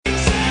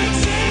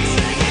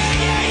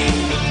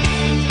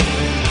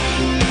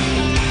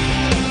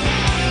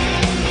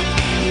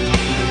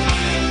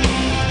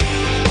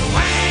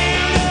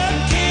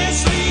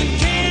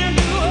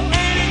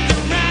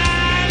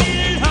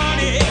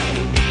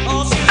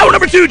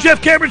to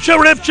Jeff Cameron Show,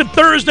 Redemption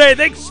Thursday.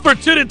 Thanks for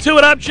tuning to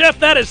it. I'm Jeff.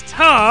 That is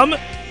Tom.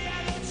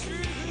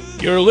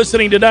 You're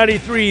listening to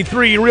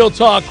 93.3 Real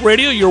Talk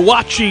Radio. You're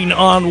watching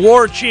on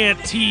War Chant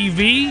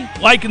TV.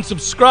 Like and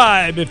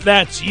subscribe if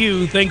that's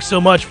you. Thanks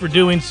so much for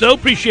doing so.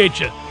 Appreciate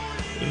you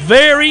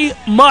very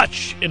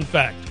much, in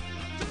fact.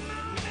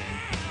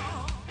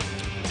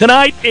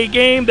 Tonight, a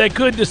game that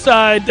could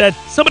decide that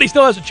somebody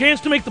still has a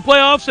chance to make the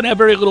playoffs and have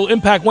very little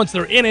impact once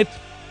they're in it,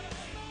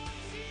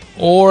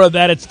 or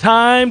that it's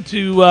time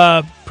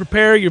to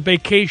prepare your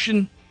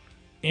vacation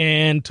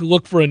and to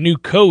look for a new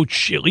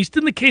coach, at least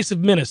in the case of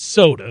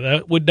Minnesota.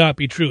 That would not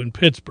be true in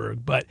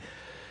Pittsburgh, but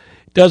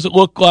it doesn't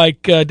look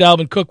like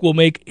Dalvin Cook will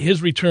make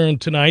his return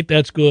tonight.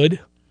 That's good.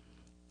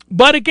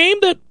 But a game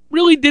that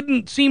really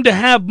didn't seem to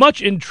have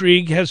much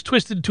intrigue has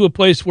twisted to a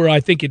place where I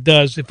think it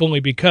does, if only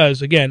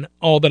because, again,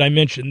 all that I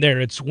mentioned there,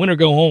 it's win or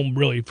go home,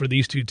 really, for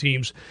these two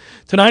teams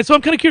tonight. So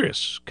I'm kind of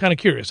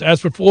curious.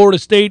 As for Florida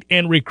State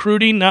and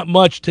recruiting, not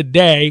much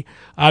today.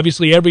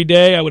 Obviously, every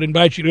day, I would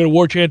invite you to go to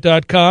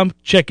warchant.com,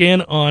 check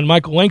in on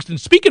Michael Langston.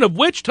 Speaking of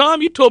which,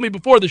 Tom, you told me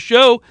before the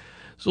show,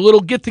 it's a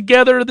little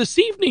get-together this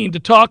evening to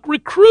talk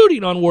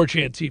recruiting on War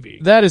Chant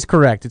TV. That is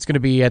correct. It's going to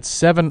be at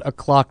 7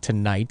 o'clock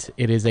tonight.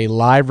 It is a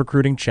live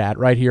recruiting chat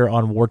right here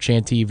on War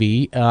Chant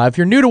TV. If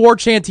you're new to War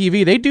Chant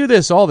TV, they do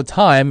this all the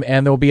time,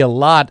 and there will be a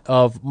lot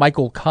of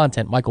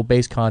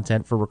Michael-based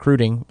content for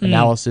recruiting,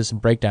 analysis,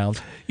 and breakdowns.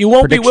 You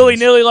won't be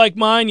willy-nilly like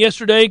mine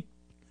yesterday.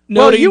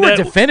 Well, you were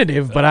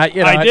definitive, but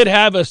I did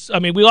have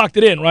we locked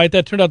it in, right?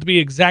 That turned out to be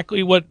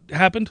exactly what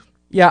happened.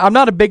 Yeah, I'm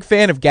not a big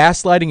fan of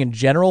gaslighting in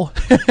general,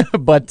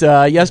 but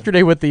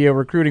yesterday with the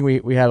recruiting,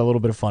 we had a little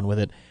bit of fun with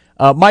it.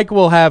 Mike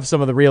will have some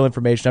of the real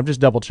information. I'm just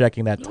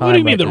double-checking that time. What do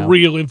you mean the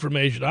real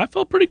information? I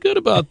felt pretty good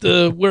about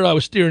where I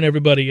was steering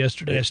everybody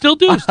yesterday. I still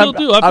do. I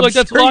feel like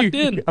that's locked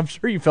in. I'm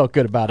sure you felt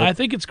good about it. I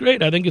think it's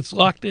great. I think it's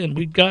locked in.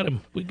 We got him.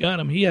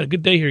 He had a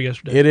good day here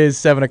yesterday. It is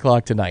 7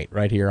 o'clock tonight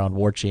right here on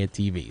War Chant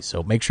TV,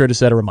 so make sure to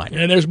set a reminder.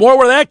 And there's more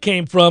where that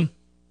came from.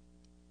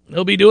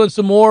 They'll be doing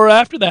some more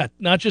after that,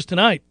 not just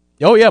tonight.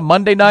 Oh, yeah,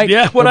 Monday night.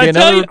 Yeah, what I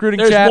tell you,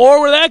 there's chat. More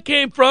where that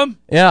came from.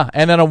 Yeah,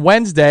 and then on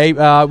Wednesday,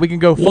 we can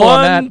go full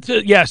on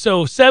that.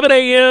 So 7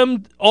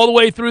 a.m. all the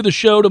way through the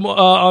show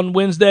on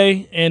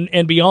Wednesday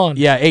and beyond.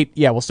 Yeah, 8.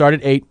 Yeah, we'll start at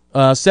 8.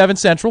 7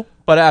 Central,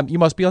 but you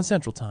must be on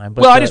Central Time.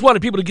 But, I just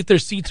wanted people to get their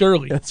seats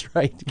early. That's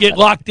right. Get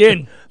locked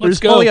in.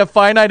 There's only a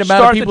finite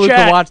amount of people who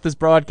can watch this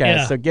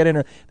broadcast, so get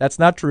in. That's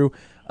not true.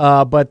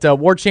 But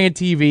War Chant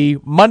TV,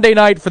 Monday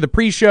night for the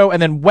pre-show,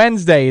 and then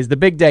Wednesday is the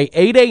big day,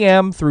 8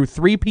 a.m. through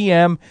 3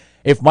 p.m.,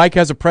 If Mike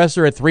has a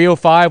presser at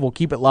 3:05, we'll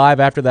keep it live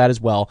after that as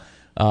well.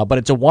 But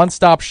it's a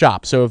one-stop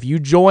shop. So if you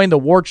join the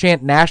War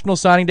Chant National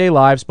Signing Day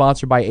Live,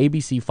 sponsored by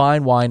ABC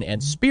Fine Wine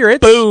and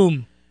Spirits,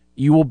 boom,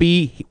 you will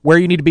be where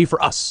you need to be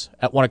for us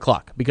at 1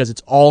 o'clock because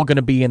it's all going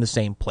to be in the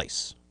same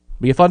place.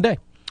 It'll be a fun day.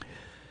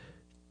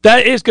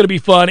 That is going to be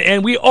fun,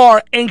 and we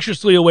are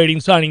anxiously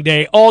awaiting signing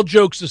day. All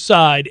jokes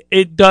aside,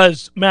 it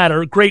does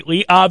matter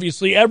greatly.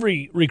 Obviously,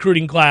 every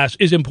recruiting class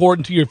is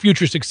important to your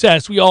future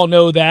success. We all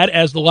know that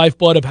as the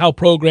lifeblood of how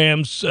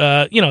programs,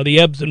 the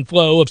ebbs and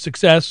flow of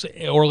success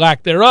or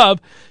lack thereof,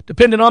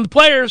 depending on the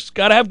players,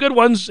 got to have good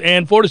ones,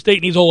 and Florida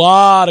State needs a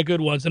lot of good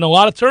ones and a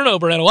lot of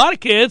turnover and a lot of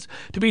kids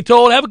to be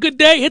told, have a good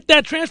day, hit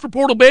that transfer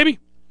portal, baby.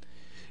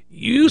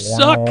 You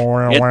suck.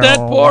 Hit that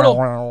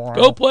portal.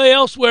 Go play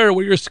elsewhere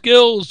where your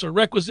skills are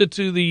requisite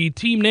to the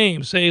team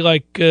name, say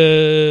like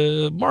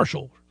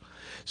Marshall.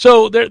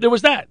 So there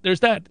was that. There's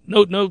that.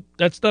 No,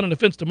 that's not an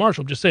offense to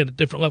Marshall. I'm just saying at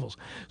different levels.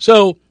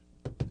 So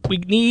we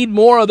need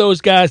more of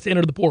those guys to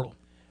enter the portal.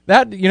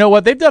 That, you know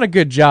what, they've done a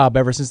good job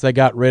ever since they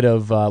got rid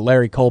of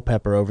Larry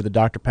Culpepper over the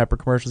Dr. Pepper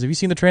commercials. Have you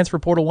seen the transfer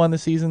portal one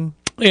this season?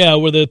 Yeah,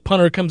 where the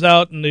punter comes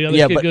out and the other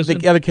kid goes in.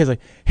 The other kid's like,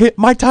 "Hey,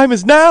 my time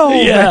is now."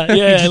 Yeah, he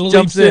just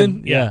jumps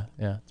in. Yeah.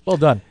 It's well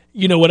done.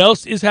 You know what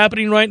else is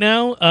happening right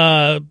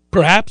now?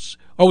 Perhaps.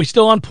 Are we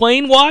still on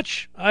plane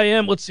watch? I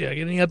am. Let's see. I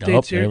get any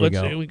updates here?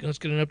 Let's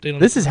get an update on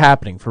this. Is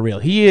happening for real.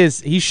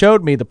 He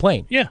showed me the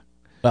plane. Yeah.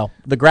 Well,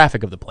 the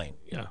graphic of the plane.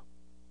 Yeah.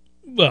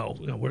 Well,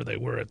 where they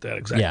were at that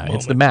exact moment. Yeah,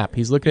 it's the map.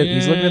 He's looking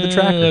at the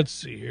tracker. Let's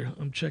see here.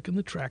 I'm checking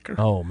the tracker.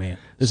 Oh, man.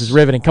 This is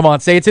riveting. Come on,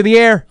 say it's in the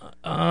air.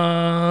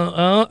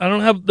 I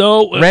don't have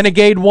no.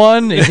 Renegade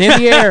 1 is in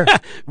the air.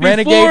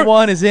 Renegade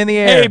 1 is in the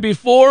air. Hey,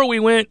 before we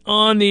went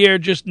on the air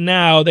just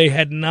now, they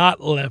had not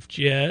left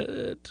yet.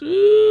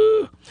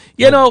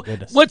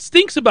 What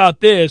stinks about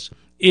this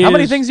is... How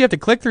many things do you have to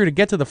click through to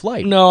get to the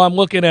flight? No, I'm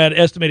looking at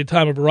estimated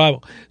time of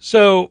arrival.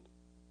 So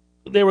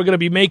they were going to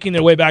be making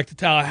their way back to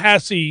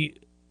Tallahassee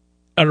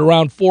at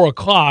around 4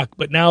 o'clock,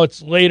 but now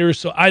it's later,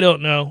 so I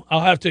don't know.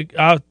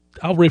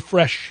 I'll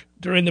refresh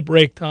during the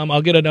break, Tom.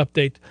 I'll get an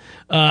update.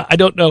 I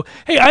don't know.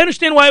 Hey, I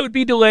understand why it would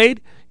be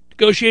delayed.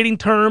 Negotiating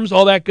terms,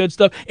 all that good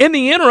stuff. In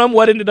the interim,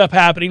 what ended up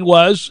happening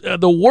was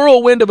the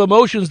whirlwind of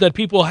emotions that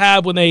people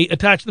have when they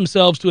attach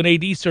themselves to an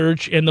AD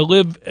search and the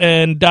live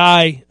and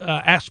die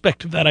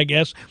aspect of that, I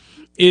guess,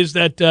 is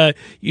that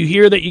you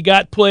hear that you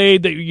got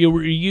played, that you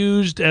were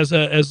used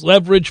as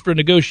leverage for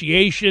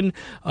negotiation,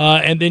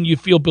 and then you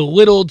feel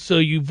belittled, so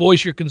you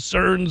voice your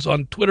concerns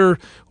on Twitter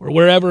or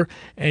wherever,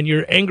 and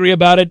you're angry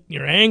about it.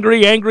 You're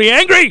angry,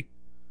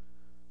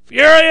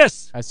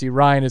 furious. I see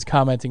Ryan is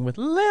commenting with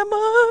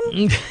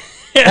lemon.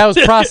 That was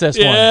process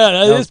one. Yeah,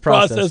 that is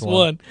process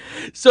one.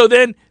 So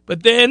then,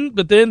 but then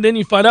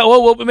you find out,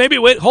 well,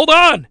 wait, hold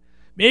on.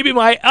 Maybe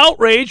my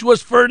outrage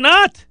was for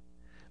naught.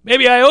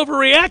 Maybe I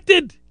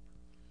overreacted.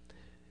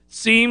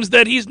 Seems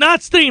that he's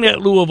not staying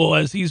at Louisville,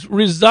 as he's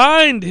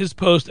resigned his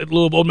post at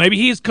Louisville. Maybe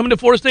he's coming to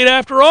Florida State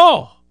after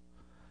all.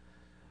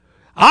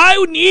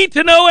 I need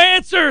to know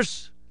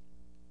answers.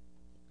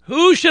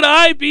 Who should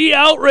I be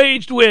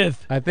outraged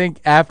with? I think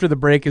after the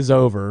break is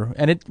over,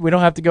 and we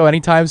don't have to go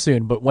anytime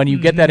soon, but when you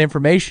get that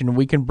information,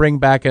 we can bring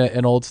back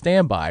an old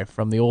standby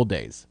from the old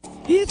days.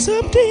 It's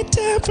update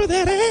time for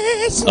that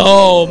ass.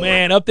 Oh,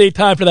 man, update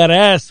time for that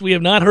ass. We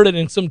have not heard it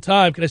in some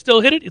time. Can I still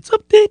hit it? It's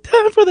update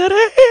time for that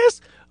ass.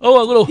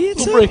 Oh, a little break.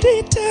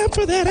 Update time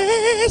for that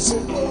ass.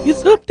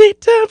 It's update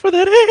time for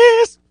that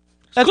ass.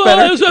 That's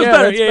better. That was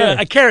better. Yeah,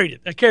 I carried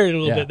it. A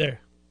little bit there.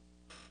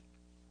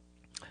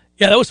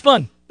 Yeah, that was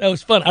fun. I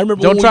remember.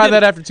 Don't try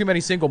that after too many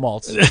single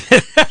malts.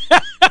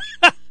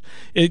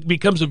 It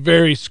becomes a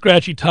very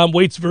scratchy Tom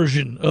Waits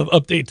version of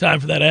update time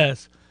for that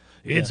ass.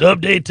 It's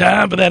update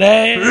time for that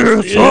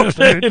ass. It's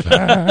update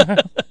time.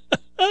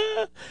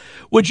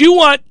 Would you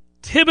want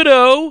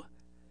Thibodeau,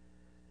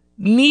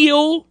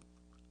 Neal,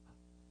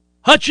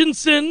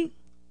 Hutchinson,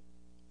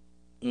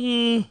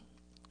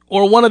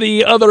 or one of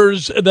the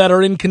others that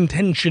are in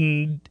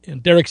contention,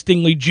 Derek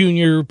Stingley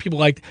Jr., people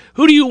like that?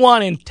 Who do you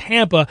want in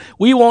Tampa?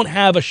 We won't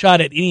have a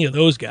shot at any of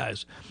those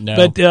guys. No.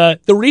 But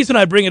the reason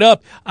I bring it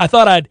up, I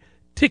thought I'd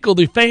tickle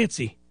the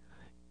fancy.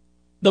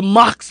 The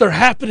mocks are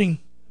happening.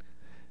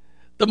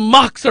 The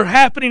mocks are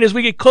happening as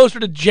we get closer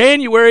to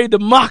January. The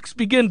mocks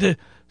begin to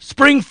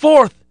spring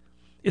forth.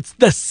 It's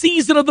the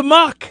season of the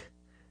mock,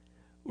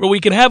 where we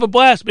can have a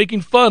blast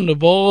making fun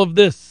of all of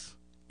this.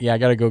 Yeah, I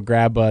got to go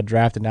grab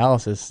draft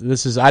analysis.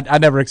 This is I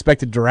never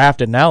expected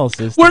draft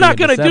analysis. We're not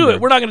going to do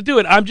it. We're not going to do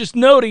it. I'm just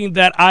noting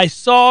that I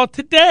saw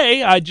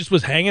today. I just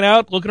was hanging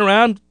out, looking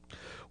around.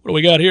 What do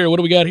we got here?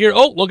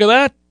 Oh, look at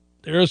that.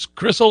 There's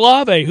Chris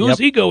Olave. Who's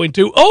he going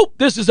to? Oh,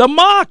 this is a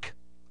mock.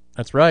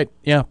 That's right.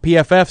 Yeah,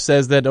 PFF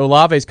says that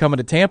Olave's coming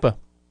to Tampa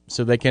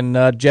so they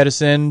can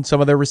jettison some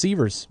of their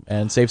receivers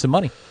and save some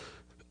money.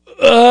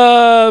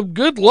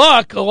 Good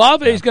luck.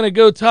 Olave's going to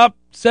go top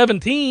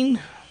 17.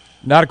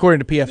 Not according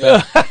to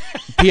PFF.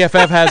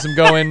 PFF has him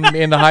going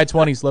in the high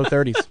 20s, low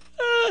 30s.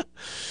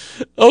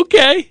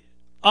 Okay.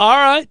 All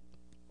right.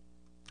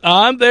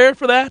 I'm there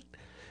for that.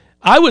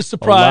 I was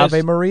surprised.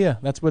 Olave Maria.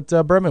 That's what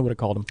Berman would have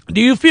called him.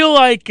 Do you feel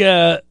like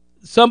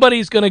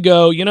somebody's going to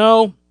go,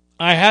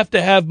 I have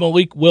to have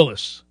Malik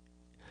Willis?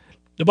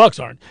 The Bucks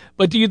aren't.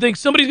 But do you think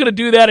somebody's going to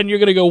do that and you're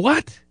going to go,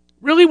 what?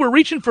 Really? We're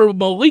reaching for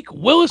Malik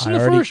Willis in the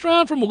first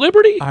round from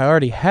Liberty? I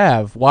already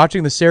have.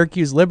 Watching the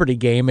Syracuse-Liberty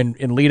game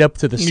and lead up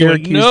to the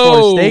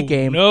Syracuse-Florida State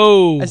game.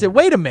 No. I said,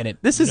 wait a minute.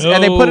 And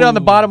they put it on the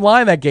bottom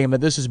line of that game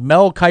that this is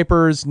Mel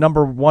Kiper's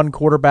number one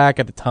quarterback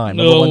at the time.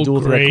 Number one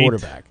dual-threat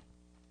quarterback.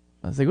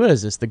 I was like, what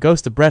is this? The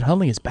ghost of Brett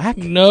Hundley is back?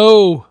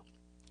 No.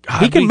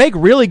 God, he can make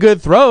really good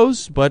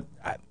throws, but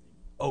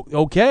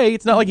okay.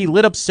 It's not like he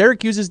lit up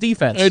Syracuse's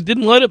defense. It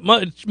didn't let up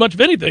much of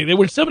anything. They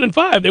were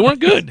 7-5. They weren't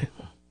good.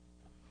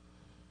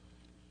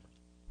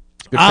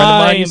 Good friend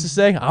of mine used to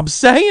say, I'm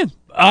saying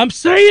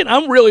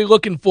I'm really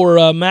looking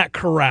for Matt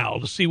Corral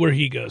to see where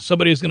he goes.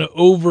 Somebody is going to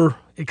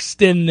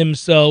overextend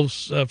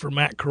themselves for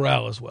Matt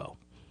Corral as well.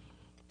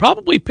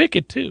 Probably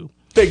Pickett, too.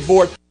 Big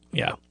board.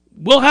 Yeah.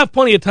 We'll have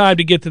plenty of time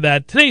to get to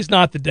that. Today's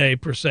not the day,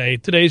 per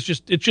se. It's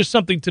just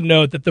something to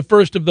note that the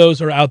first of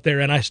those are out there,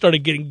 and I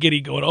started getting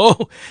giddy going,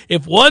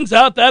 if one's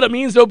out, that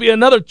means there'll be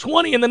another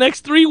 20 in the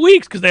next 3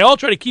 weeks, because they all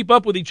try to keep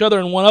up with each other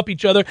and one-up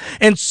each other,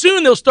 and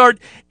soon they'll start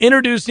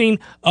introducing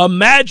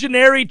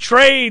imaginary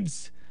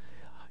trades.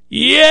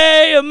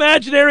 Yay,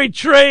 imaginary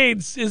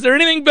trades. Is there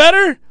anything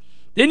better?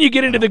 Then you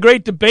get into the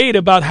great debate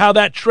about how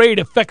that trade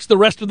affects the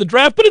rest of the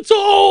draft, but it's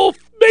all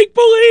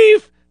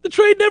make-believe. The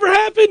trade never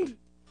happened.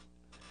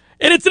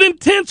 And it's an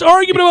intense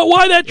argument about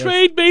why that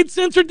trade made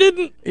sense or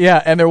didn't.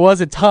 Yeah, and there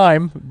was a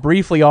time,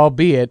 briefly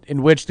albeit,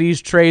 in which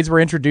these trades were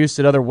introduced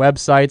at other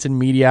websites and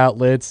media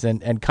outlets,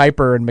 and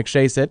Kiper and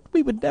McShay said,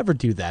 we would never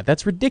do that.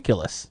 That's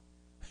ridiculous.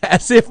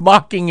 As if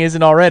mocking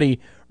isn't already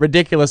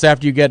ridiculous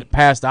after you get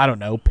past,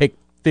 pick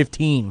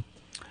 15.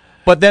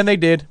 But then they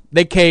did.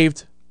 They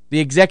caved. The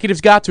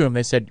executives got to him.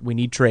 They said, we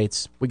need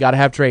trades. We got to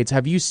have trades.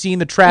 Have you seen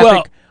the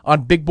traffic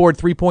on Big Board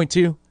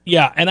 3.2?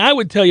 Yeah, and I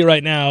would tell you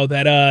right now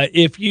that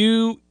if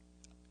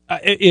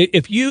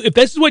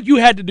this is what you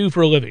had to do for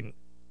a living,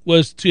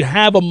 was to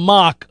have a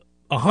mock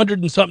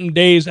 100 and something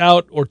days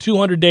out or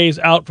 200 days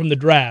out from the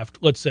draft,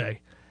 let's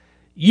say,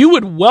 you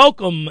would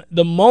welcome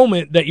the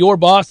moment that your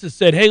bosses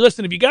said, hey,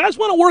 listen, if you guys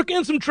want to work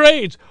in some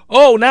trades,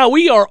 now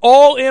we are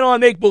all in on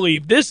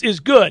make-believe. This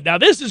is good. Now,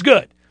 this is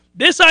good.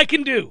 This I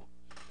can do.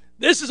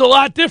 This is a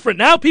lot different.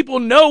 Now people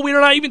know we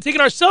are not even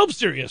taking ourselves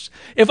serious.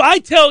 If I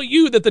tell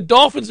you that the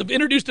Dolphins have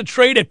introduced a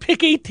trade at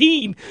pick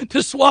 18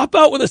 to swap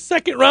out with a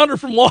second rounder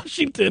from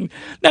Washington,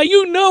 now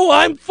you know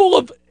I'm full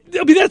of...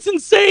 I mean, that's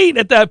insane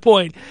at that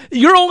point.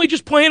 You're only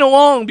just playing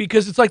along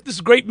because it's like this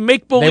great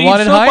make-believe they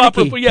wanted soap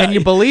Heineke. opera. Yeah. Can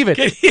you believe it?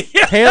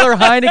 Taylor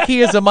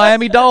Heineke is a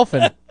Miami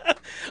Dolphin.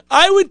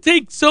 I would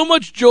take so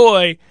much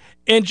joy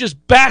in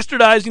just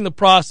bastardizing the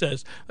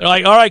process. They're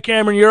like, all right,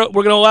 Cameron, we're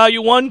going to allow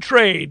you one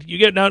trade. You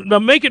get now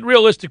make it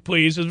realistic,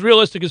 please, as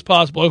realistic as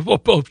possible.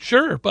 Well,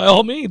 sure, by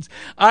all means.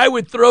 I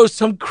would throw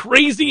some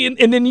crazy,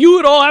 and then you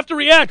would all have to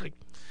react. Like,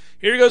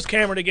 here goes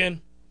Cameron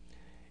again.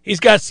 He's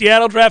got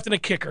Seattle drafting a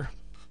kicker.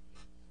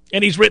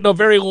 And he's written a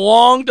very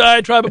long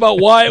diatribe about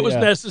why it was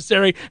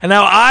necessary, and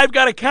now I've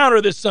got to counter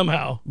this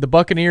somehow. The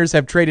Buccaneers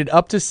have traded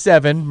up to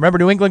 7. Remember,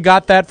 New England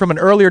got that from an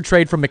earlier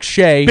trade from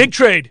McShay. Big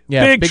trade.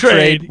 Yeah, big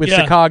trade with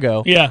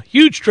Chicago. Yeah,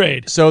 huge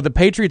trade. So the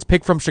Patriots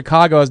pick from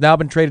Chicago has now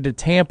been traded to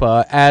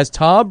Tampa as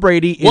Tom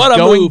Brady is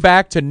going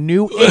back to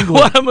New England.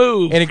 What a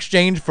move. In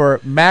exchange for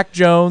Mac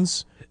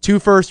Jones, 2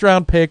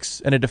 first-round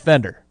picks, and a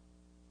defender.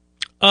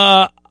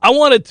 I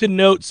wanted to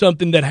note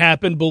something that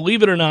happened,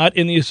 believe it or not,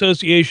 in the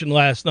association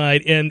last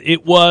night, and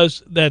it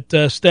was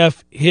that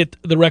Steph hit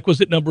the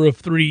requisite number of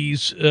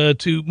threes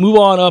to move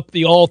on up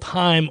the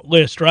all-time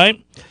list,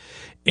 right?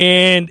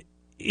 And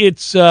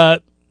it's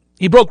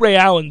he broke Ray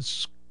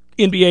Allen's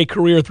NBA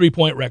career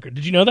three-point record.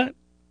 Did you know that?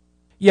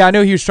 Yeah, I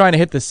know he was trying to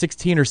hit the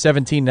 16 or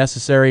 17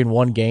 necessary in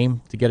one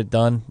game to get it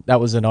done.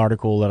 That was an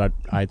article that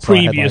I saw.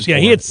 Previous, yeah.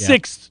 He had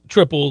 6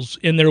 triples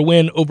in their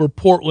win over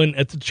Portland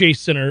at the Chase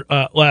Center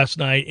last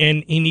night,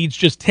 and he needs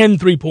just 10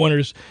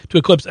 three-pointers to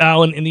eclipse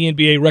Allen in the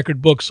NBA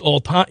record books all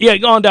time. Yeah,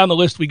 on down the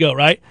list we go,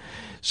 right?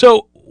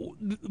 So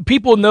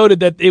people noted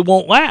that it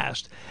won't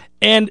last.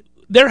 And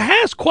there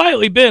has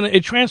quietly been a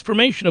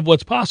transformation of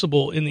what's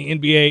possible in the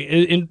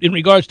NBA in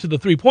regards to the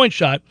three-point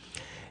shot.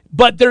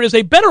 But there is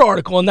a better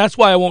article, and that's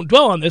why I won't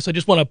dwell on this. I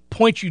just want to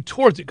point you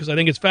towards it because I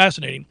think it's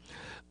fascinating,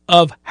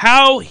 of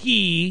how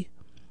he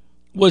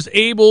was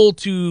able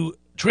to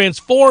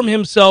transform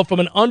himself from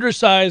an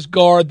undersized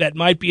guard that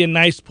might be a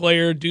nice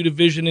player due to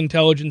vision,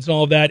 intelligence, and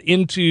all of that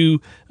into,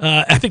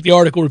 I think the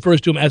article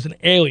refers to him as an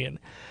alien.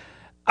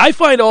 I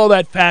find all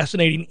that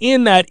fascinating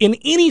in that in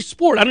any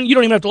sport, you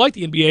don't even have to like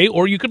the NBA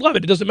or you could love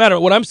it. It doesn't matter.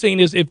 What I'm saying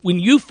is when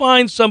you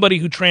find somebody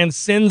who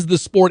transcends the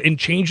sport and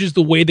changes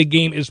the way the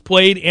game is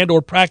played and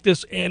or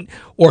practiced and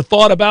or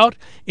thought about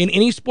in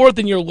any sport,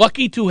 then you're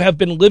lucky to have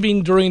been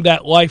living during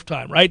that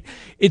lifetime, right?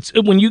 It's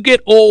when you get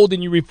old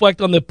and you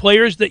reflect on the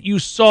players that you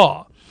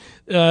saw,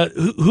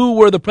 who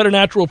were the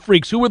preternatural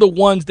freaks? Who were the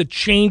ones that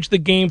changed the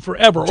game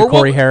forever?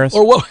 Corey Harris.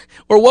 Or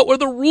what were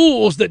the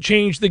rules that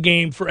changed the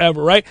game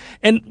forever, right?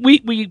 And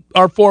we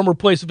our former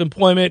place of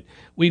employment,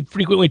 we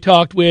frequently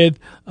talked with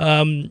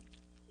a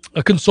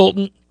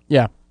consultant.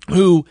 Yeah.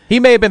 Who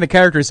he may have been the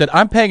character who said,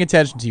 "I'm paying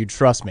attention to you,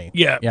 trust me."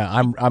 Yeah.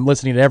 I'm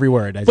listening to every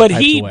word. But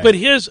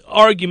his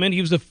argument,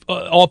 he was a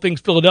all things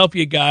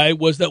Philadelphia guy,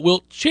 was that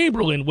Wilt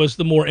Chamberlain was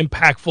the more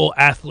impactful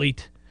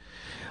athlete.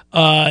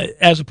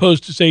 As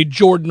opposed to, say,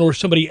 Jordan or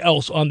somebody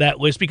else on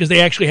that list because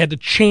they actually had to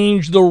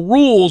change the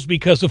rules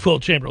because of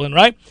Wilt Chamberlain,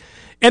 right?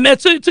 And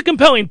it's a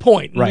compelling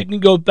point. Right. We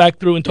can go back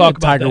through and talk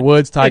about Tiger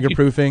Woods,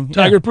 tiger-proofing.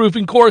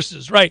 Tiger-proofing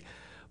courses, right.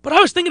 But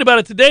I was thinking about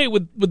it today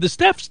with the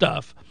Steph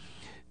stuff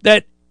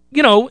that,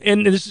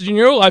 and this is in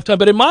your lifetime,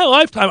 but in my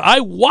lifetime, I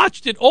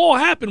watched it all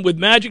happen with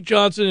Magic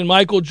Johnson and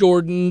Michael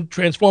Jordan,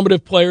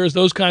 transformative players,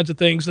 those kinds of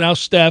things, now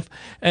Steph,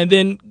 and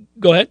then...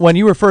 Go ahead. When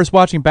you were first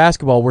watching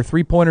basketball, were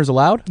three-pointers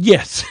allowed?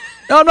 Yes.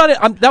 No, I'm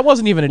not. That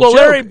wasn't even a joke. Well,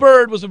 Larry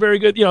Bird was a very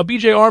good,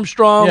 B.J.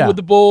 Armstrong with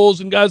the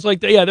Bulls and guys like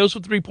that. Yeah, those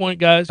were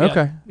three-point guys. Yeah.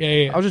 Okay.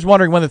 Yeah. I was just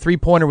wondering when the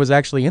three-pointer was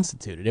actually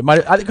instituted. It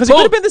might because it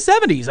could have been the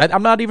 70s.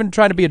 I'm not even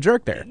trying to be a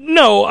jerk there.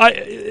 No,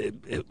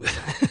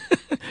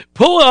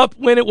 pull up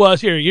when it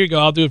was. Here you go.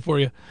 I'll do it for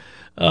you.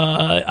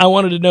 I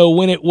wanted to know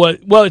when it was.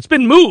 Well, it's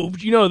been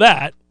moved. You know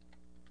that.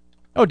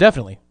 Oh,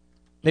 definitely.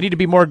 They need to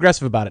be more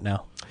aggressive about it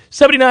now.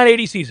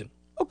 79-80 season.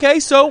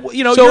 Okay, so,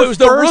 it was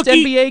the first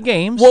rookie, NBA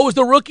games. What was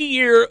the rookie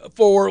year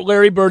for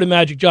Larry Bird and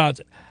Magic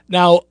Johnson?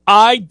 Now,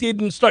 I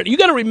didn't start. You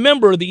got to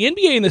remember, the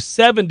NBA in the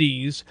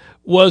 70s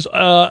was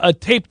a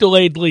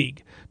tape-delayed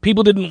league.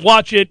 People didn't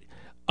watch it.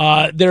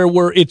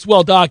 It's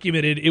well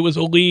documented. It was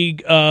a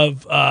league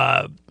of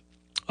a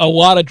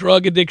lot of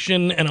drug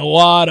addiction and a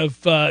lot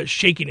of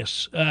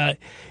shakiness.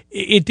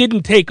 It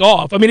didn't take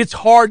off. I mean, it's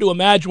hard to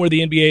imagine where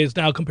the NBA is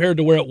now compared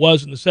to where it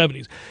was in the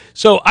 70s.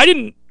 So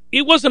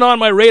it wasn't on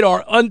my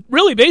radar,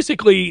 really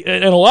basically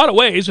in a lot of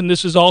ways, and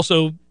this is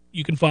also,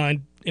 you can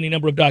find any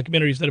number of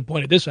documentaries that have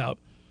pointed this out.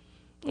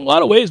 In a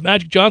lot of ways,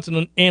 Magic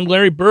Johnson and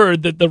Larry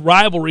Bird, the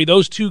rivalry,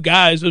 those two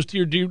guys, those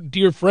two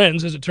dear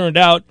friends, as it turned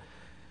out,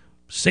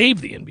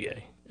 saved the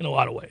NBA in a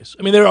lot of ways.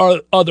 I mean, there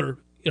are other,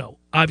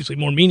 obviously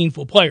more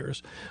meaningful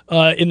players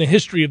in the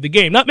history of the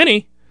game. Not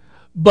many,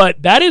 but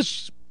that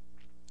is,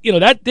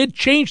 that did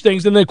change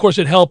things. And then, of course,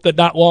 it helped that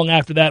not long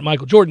after that,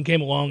 Michael Jordan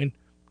came along and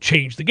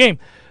changed the game.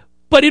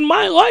 But in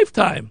my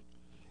lifetime,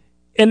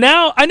 And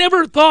now I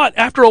never thought,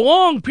 after a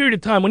long period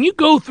of time, when you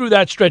go through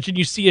that stretch and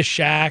you see a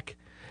Shaq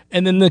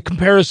and then the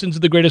comparisons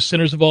of the greatest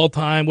centers of all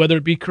time, whether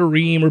it be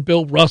Kareem or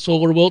Bill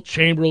Russell or Wilt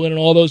Chamberlain and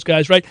all those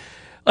guys, right?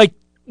 Like,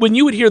 when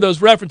you would hear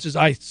those references,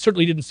 I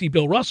certainly didn't see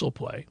Bill Russell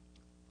play,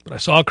 but I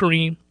saw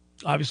Kareem,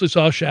 obviously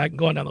saw Shaq, and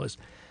going down the list.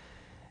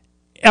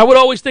 I would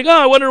always think,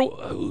 I wonder,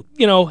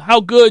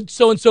 how good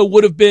so-and-so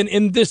would have been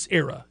in this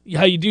era,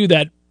 how you do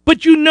that.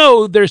 But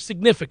there's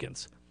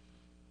significance.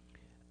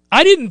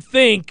 I didn't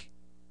think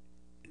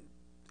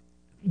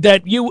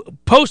that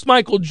post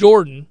Michael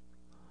Jordan,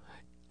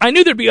 I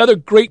knew there'd be other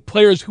great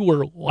players who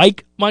were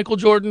like Michael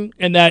Jordan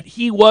and that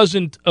he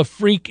wasn't a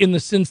freak in the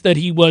sense that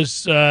he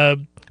was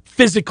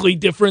physically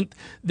different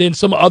than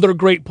some other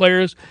great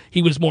players.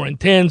 He was more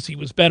intense. He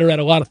was better at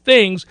a lot of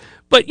things.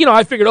 But,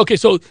 I figured, okay,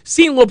 so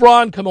seeing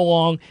LeBron come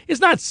along is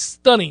not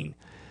stunning.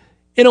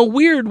 In a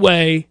weird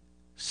way,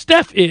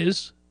 Steph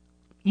is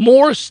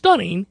more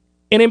stunning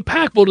and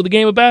impactful to the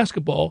game of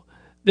basketball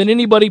than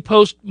anybody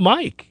post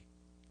Mike.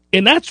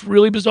 And that's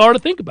really bizarre to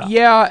think about.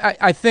 Yeah,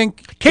 I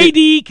think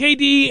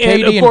KD,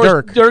 and of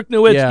course Dirk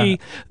Nowitzki,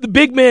 the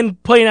big men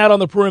playing out on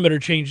the perimeter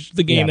changed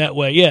the game that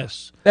way.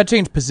 Yes, that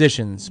changed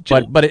positions,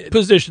 but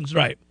positions,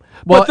 right?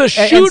 Well, but the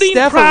shooting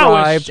Steph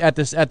prowess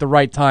arrived at the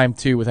right time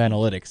too with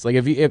analytics. Like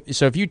if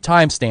you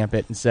timestamp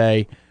it and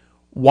say,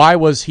 why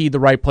was he the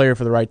right player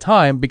for the right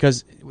time?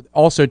 Because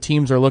also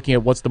teams are looking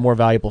at what's the more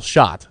valuable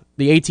shot.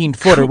 The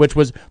 18-footer, which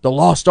was the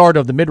lost art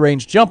of the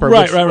mid-range jumper,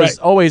 which was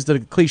always the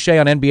cliche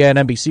on NBA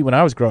and NBC when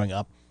I was growing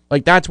up.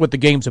 Like, that's what the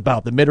game's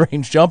about, the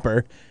mid-range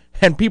jumper.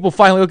 And people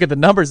finally look at the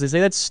numbers, they say,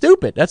 that's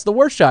stupid. That's the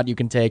worst shot you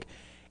can take.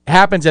 It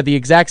happens at the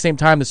exact same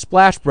time the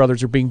Splash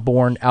Brothers are being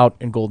born out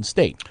in Golden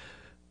State.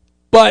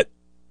 But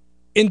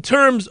in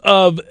terms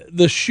of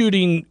the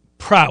shooting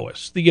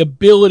prowess, the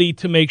ability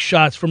to make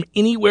shots from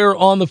anywhere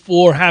on the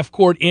floor, half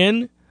court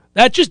in,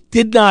 that just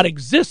did not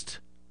exist.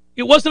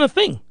 It wasn't a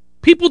thing.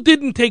 People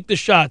didn't take the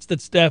shots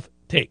that Steph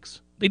takes.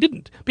 They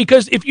didn't.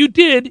 Because if you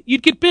did,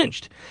 you'd get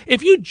benched.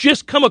 If you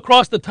just come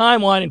across the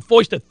timeline and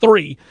foist a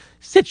three,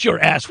 sit your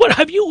ass. What,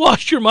 have you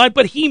lost your mind?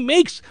 But he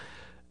makes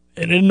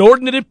an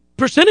inordinate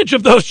percentage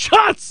of those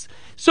shots.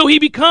 So he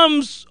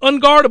becomes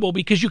unguardable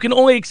because you can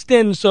only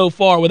extend so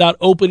far without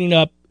opening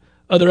up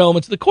other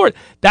elements of the court.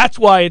 That's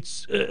why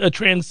it's a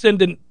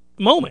transcendent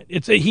moment.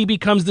 He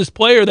becomes this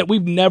player that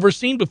we've never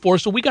seen before,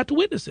 so we got to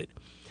witness it.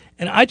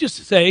 And I just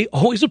say,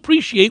 always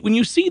appreciate when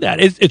you see that.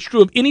 It's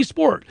true of any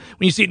sport.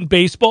 When you see it in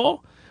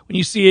baseball, when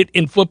you see it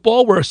in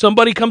football, where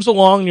somebody comes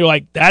along and you're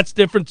like, that's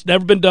different, it's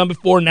never been done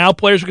before. Now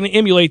players are going to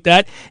emulate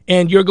that,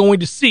 and you're going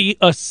to see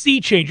a sea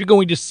change. You're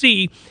going to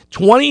see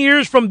 20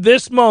 years from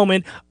this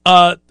moment,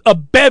 a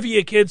bevy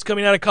of kids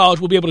coming out of college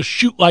will be able to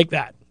shoot like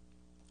that.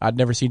 I'd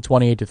never seen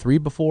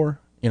 28-3 before.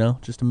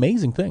 Just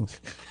amazing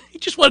things. He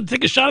just wanted to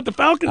take a shot at the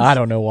Falcons. I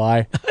don't know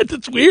why.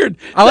 That's weird.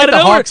 I like the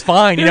Hawks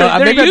fine. Maybe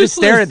I'm just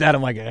staring at that.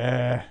 I'm like,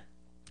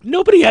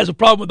 Nobody has a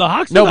problem with the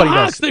Hawks. Nobody the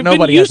Hawks. does. They've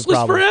Nobody been has useless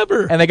a problem.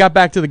 forever. And they got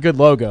back to the good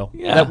logo.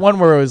 Yeah. That one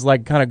where it was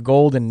like kind of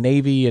gold and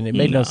navy, and it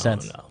made no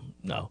sense.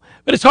 No.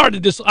 But it's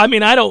hard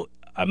to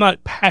I'm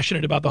not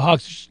passionate about the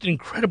Hawks. It's just an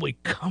incredibly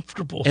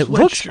comfortable sweatshirt. It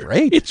looks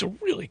great. It's a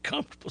really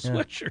comfortable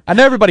sweatshirt. I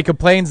know everybody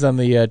complains on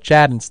the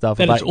chat and stuff.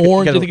 That about it's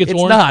orange. I think it's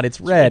orange. It's not. It's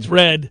red. It's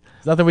red.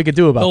 There's nothing we could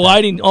do about the that.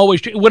 lighting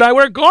always changes. When I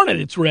wear garnet,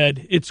 it's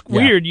red. It's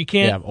weird. You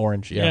can't. Yeah,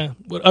 orange, yeah.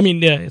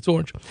 It's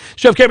orange.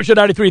 Chef Cameron Show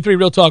 93.3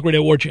 Real Talk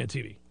Radio, War Chant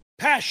TV.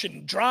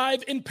 Passion,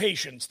 drive, and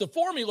patience. The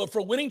formula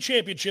for winning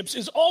championships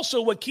is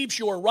also what keeps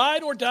your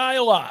ride or die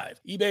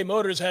alive. eBay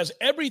Motors has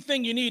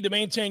everything you need to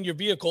maintain your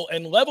vehicle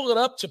and level it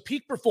up to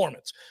peak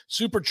performance.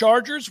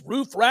 Superchargers,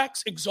 roof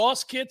racks,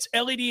 exhaust kits,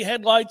 LED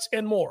headlights,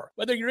 and more.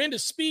 Whether you're into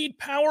speed,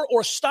 power,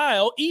 or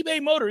style,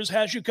 eBay Motors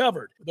has you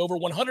covered. With over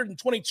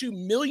 122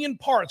 million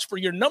parts for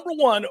your number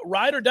one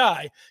ride or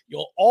die,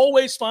 you'll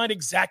always find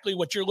exactly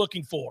what you're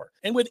looking for.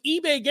 And with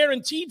eBay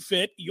Guaranteed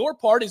Fit, your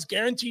part is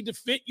guaranteed to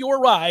fit your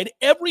ride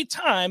every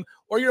time,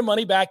 or your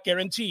money back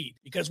guaranteed.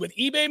 Because with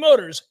eBay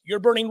Motors, you're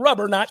burning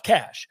rubber, not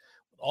cash.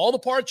 With all the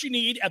parts you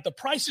need at the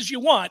prices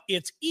you want,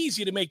 it's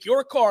easy to make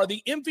your car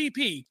the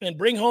MVP and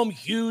bring home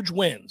huge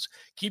wins.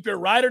 Keep your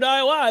ride or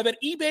die alive at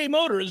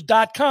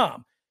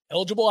ebaymotors.com.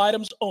 Eligible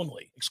items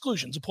only.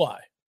 Exclusions apply.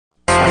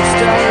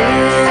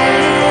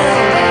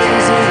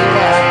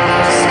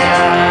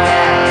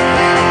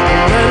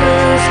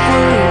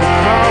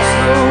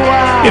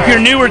 If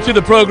you're newer to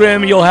the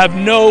program, you'll have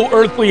no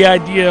earthly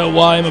idea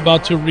why I'm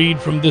about to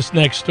read from this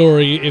next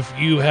story. If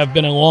you have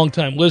been a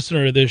longtime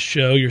listener to this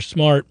show, you're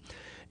smart,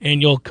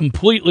 and you'll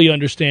completely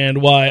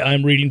understand why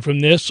I'm reading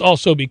from this.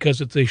 Also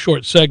because it's a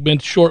short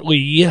segment.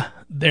 Shortly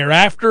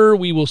thereafter,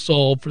 we will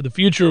solve for the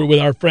future with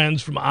our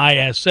friends from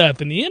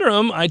ISF. In the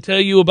interim, I tell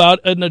you about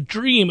a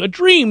dream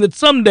that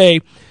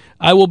someday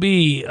I will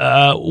be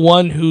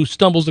one who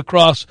stumbles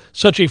across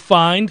such a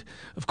find.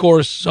 Of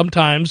course,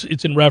 sometimes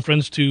it's in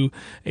reference to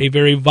a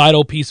very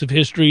vital piece of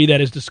history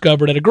that is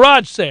discovered at a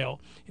garage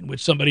sale, in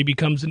which somebody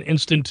becomes an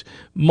instant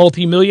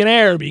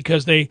multimillionaire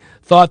because they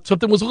thought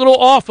something was a little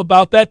off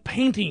about that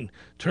painting.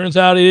 Turns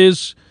out it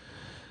is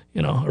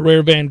a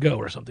rare Van Gogh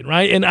or something,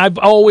 right? And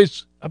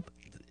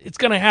it's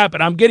going to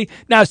happen.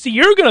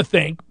 You're going to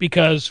think,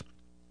 because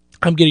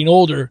I'm getting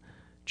older,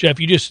 Jeff,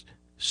 you just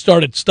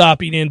started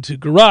stopping into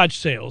garage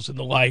sales and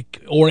the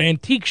like, or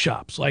antique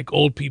shops like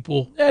old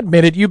people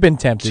admit it, you've been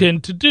tempted.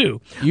 Tend to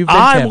do.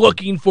 I'm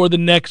looking for the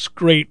next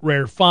great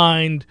rare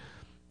find.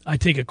 I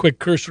take a quick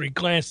cursory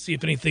glance to see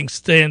if anything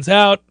stands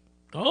out.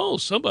 Oh,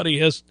 somebody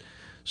has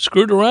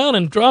screwed around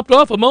and dropped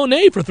off a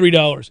Monet for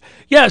 $3.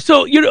 Yeah,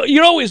 so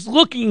you're always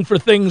looking for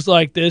things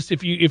like this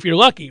if you're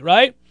lucky,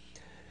 right?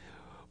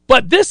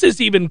 But this is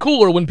even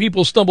cooler when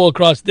people stumble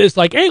across this,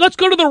 like, hey, let's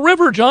go to the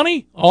river,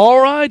 Johnny. All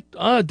right,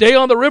 a day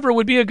on the river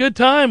would be a good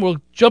time.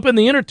 We'll jump in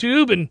the inner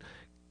tube and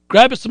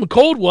grab us some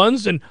cold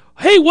ones. And,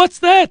 hey, what's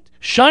that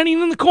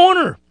shining in the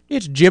corner?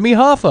 It's Jimmy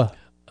Hoffa.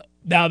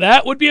 Now,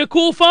 that would be a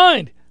cool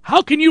find.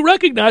 How can you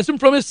recognize him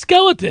from his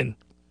skeleton?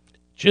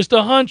 Just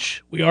a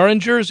hunch. We are in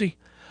Jersey.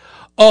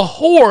 A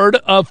hoard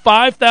of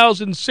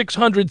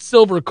 5,600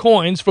 silver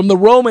coins from the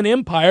Roman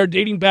Empire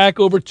dating back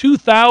over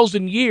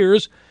 2,000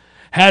 years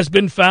has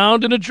been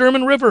found in a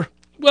German river.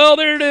 Well,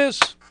 there it is.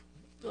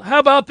 How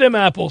about them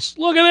apples?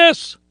 Look at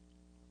this.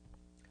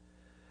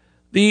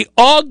 The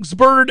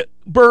Augsburg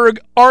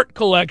Art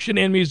Collection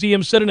and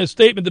Museum said in a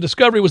statement the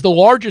discovery was the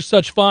largest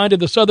such find in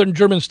the southern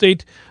German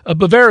state of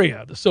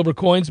Bavaria. The silver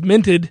coins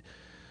minted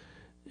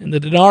in the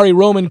denarii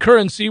Roman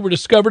currency were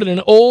discovered in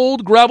an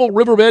old gravel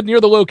riverbed near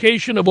the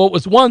location of what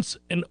was once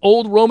an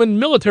old Roman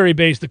military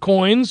base. The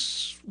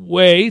coins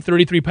weigh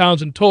 33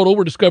 pounds in total,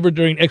 were discovered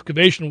during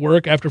excavation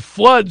work after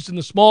floods in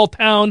the small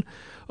town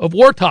of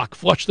Wartok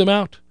flushed them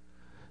out.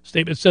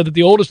 Statement said that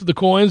the oldest of the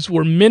coins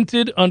were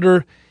minted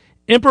under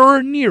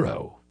Emperor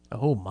Nero.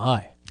 Oh,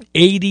 my.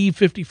 AD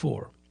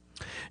 54.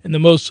 And the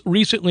most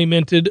recently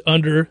minted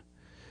under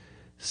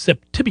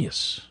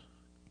Septimius.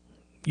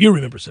 You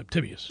remember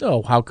Septimius.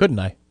 Oh, how couldn't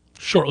I?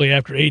 Shortly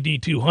after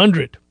AD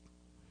 200.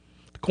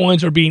 The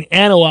coins are being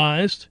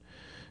analyzed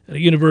at a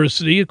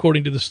university,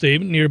 according to the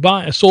statement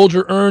nearby. A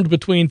soldier earned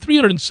between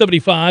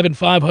 375 and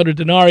 500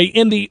 denarii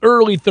in the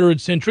early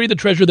 3rd century. The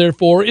treasure,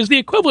 therefore, is the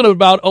equivalent of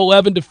about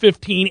 11 to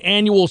 15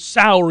 annual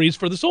salaries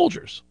for the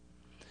soldiers.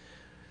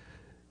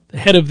 The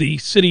head of the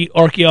city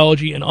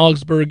archaeology in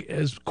Augsburg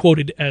is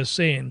quoted as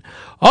saying,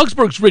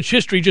 Augsburg's rich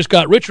history just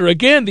got richer.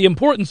 Again, the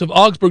importance of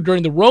Augsburg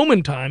during the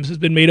Roman times has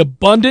been made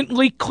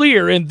abundantly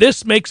clear, and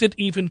this makes it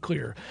even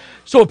clearer.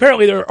 So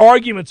apparently there are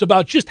arguments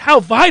about just how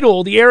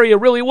vital the area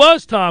really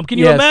was, Tom. Can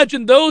you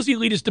imagine those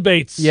elitist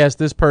debates? Yes,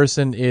 this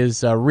person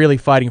is really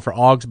fighting for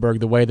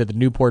Augsburg the way that the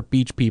Newport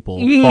Beach people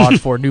fought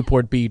for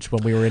Newport Beach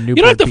when we were in Newport Beach.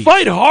 You don't have to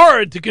fight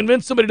hard to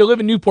convince somebody to live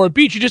in Newport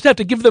Beach. You just have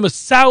to give them a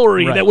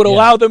salary that would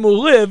allow them to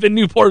live in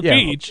Newport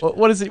Beach.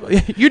 What is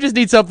it? You just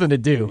need something to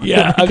do.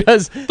 Yeah,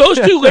 because those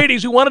two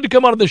ladies who wanted to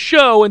come on the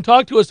show and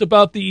talk to us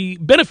about the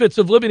benefits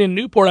of living in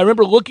Newport, I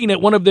remember looking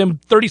at one of them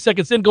 30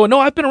 seconds in going, no,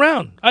 I've been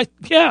around.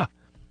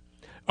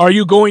 Are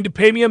you going to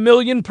pay me $1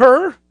 million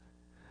per?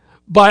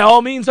 By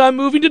all means, I'm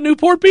moving to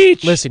Newport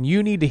Beach. Listen,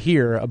 you need to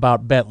hear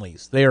about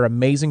Bentleys. They are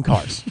amazing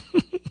cars.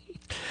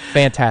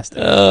 Fantastic.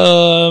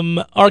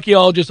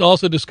 Archaeologists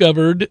also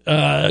discovered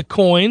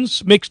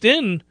coins mixed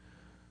in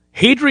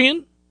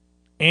Hadrian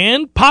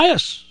and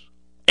Pius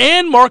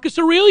and Marcus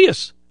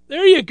Aurelius.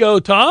 There you go,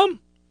 Tom.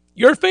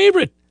 Your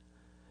favorite.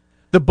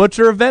 The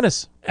Butcher of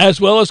Venice. As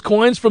well as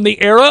coins from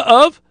the era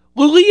of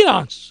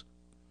Julius,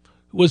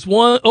 who was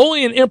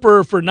only an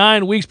emperor for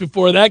 9 weeks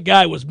before that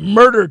guy was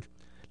murdered.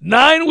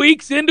 9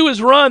 weeks into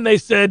his run, they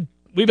said,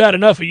 we've had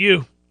enough of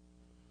you.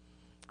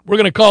 We're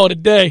going to call it a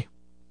day.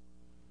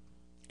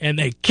 And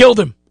they killed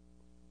him.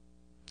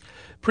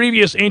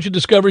 Previous ancient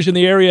discoveries in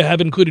the area have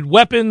included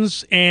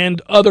weapons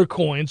and other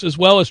coins, as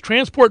well as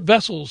transport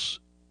vessels.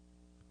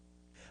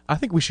 I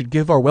think we should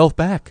give our wealth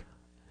back.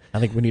 I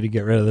think we need to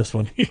get rid of this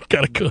one. You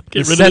gotta get rid of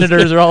this.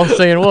 Senators are all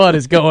saying, what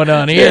is going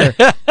on here?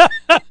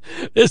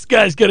 This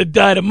guy's going to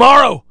die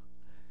tomorrow.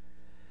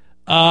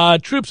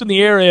 Troops in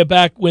the area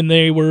back when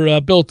they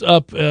were built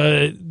up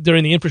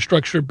during the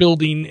infrastructure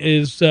building, it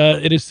is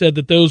said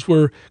that those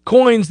were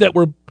coins that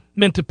were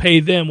meant to pay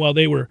them while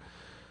they were,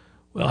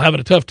 having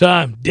a tough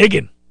time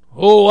digging. A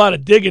whole lot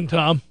of digging,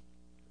 Tom.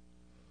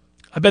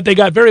 I bet they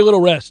got very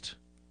little rest.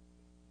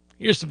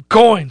 Here's some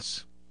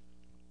coins.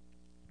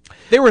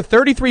 They were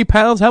 33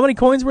 pounds. How many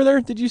coins were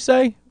there, did you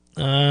say?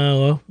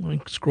 Let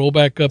me scroll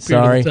back up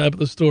here to the top of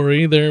the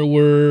story. There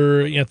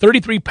were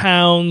 33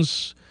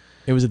 pounds.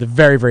 It was at the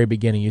very, very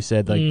beginning. You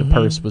said the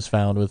purse was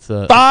found with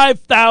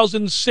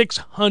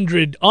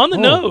 5,600 on the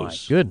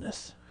nose. My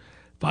goodness.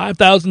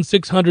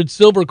 5,600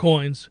 silver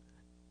coins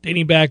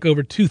dating back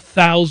over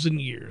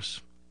 2,000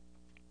 years.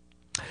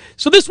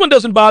 So this one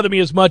doesn't bother me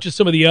as much as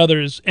some of the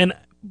others. And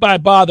by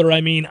bother,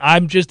 I mean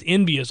I'm just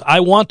envious.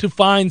 I want to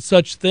find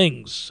such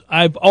things.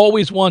 I've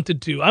always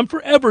wanted to. I'm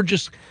forever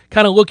just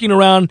kind of looking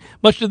around,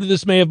 much to the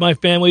dismay of my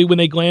family when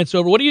they glance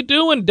over. What are you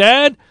doing,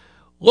 Dad?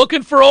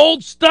 Looking for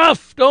old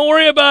stuff. Don't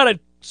worry about it.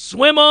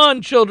 Swim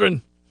on,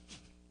 children.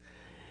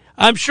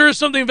 I'm sure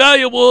something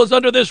valuable is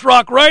under this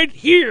rock right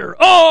here.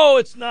 Oh,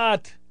 it's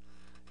not.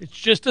 It's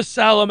just a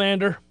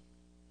salamander.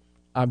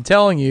 I'm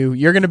telling you,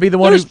 you're going to be the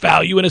one. There's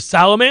value in a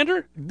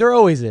salamander. There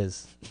always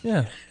is.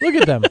 Yeah, look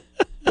at them.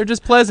 They're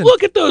just pleasant.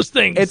 Look at those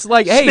things. It's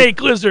like, hey,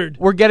 snake lizard.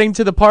 We're getting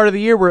to the part of the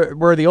year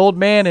where the old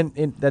man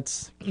and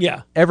that's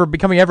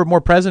becoming ever more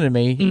present in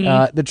me.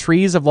 Mm-hmm. The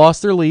trees have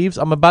lost their leaves.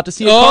 I'm about to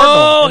see a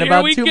cardinal in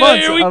about 2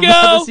 months. Here we I'm go.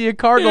 about to see a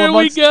cardinal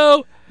amongst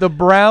go. the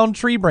brown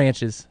tree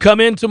branches. Come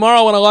in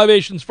tomorrow on a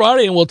Libations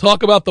Friday, and we'll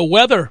talk about the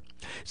weather.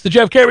 It's the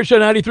Jeff Cameron Show,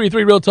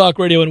 93.3 Real Talk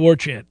Radio and War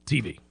Chant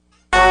TV.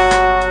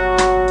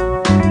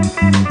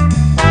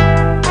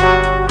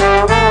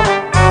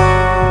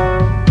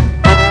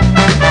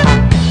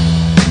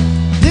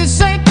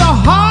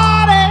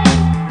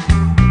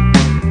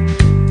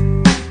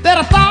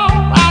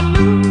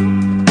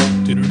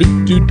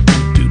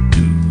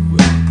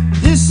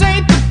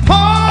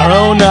 Our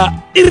own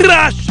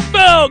Irash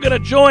Bell going to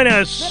join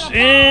us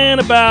in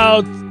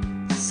about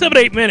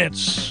 7-8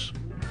 minutes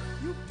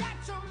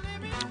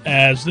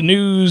as the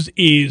news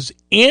is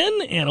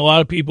in, and a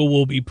lot of people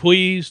will be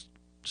pleased.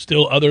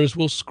 Still others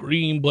will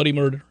scream bloody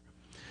murder.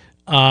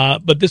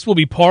 But this will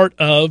be part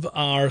of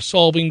our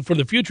Solving for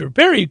the Future.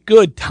 Very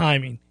good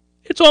timing.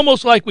 It's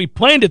almost like we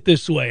planned it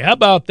this way. How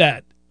about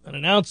that? An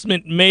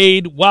announcement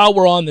made while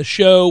we're on the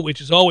show,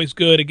 which is always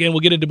good. Again, we'll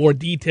get into more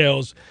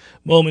details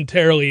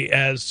momentarily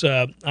as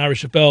Ira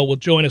Chaffel will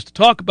join us to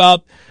talk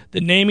about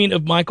the naming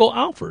of Michael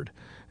Alford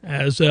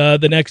as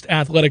the next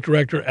athletic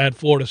director at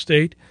Florida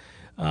State.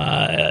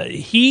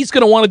 He's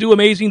going to want to do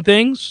amazing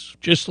things,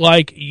 just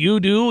like you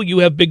do. You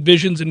have big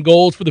visions and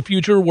goals for the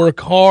future.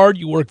 Work hard.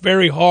 You work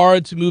very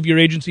hard to move your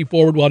agency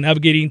forward while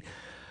navigating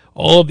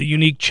all of the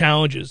unique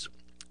challenges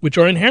which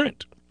are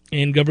inherent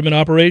in government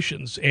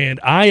operations.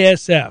 And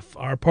ISF,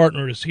 our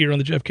partners here on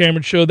the Jeff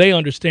Cameron Show, they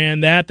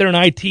understand that. They're an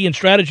IT and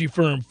strategy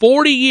firm.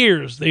 40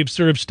 years they've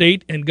served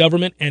state and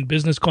government and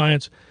business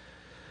clients,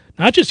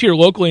 not just here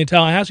locally in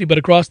Tallahassee, but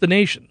across the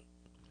nation.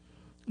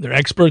 They're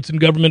experts in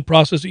government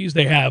processes.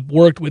 They have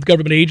worked with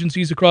government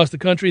agencies across the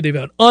country. They've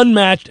had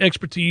unmatched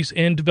expertise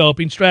in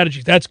developing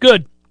strategies. That's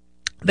good.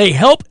 They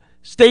help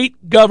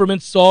state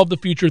governments solve the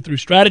future through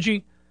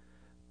strategy,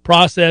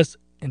 process,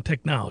 and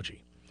technology.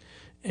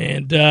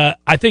 And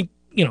I think,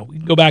 you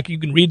can go back, you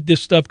can read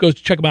this stuff, go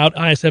check them out,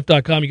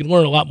 isf.com. You can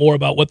learn a lot more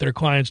about what their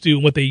clients do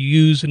and what they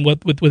use and what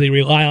they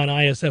rely on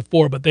ISF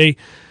for. But they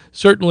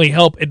certainly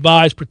help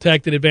advise,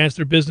 protect, and advance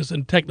their business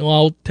and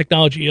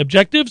technology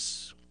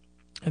objectives,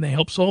 and they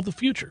help solve the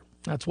future.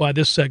 That's why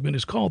this segment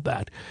is called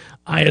that.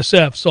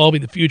 ISF,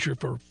 solving the future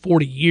for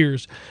 40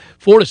 years.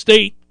 Florida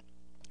State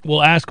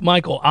will ask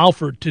Michael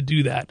Alford to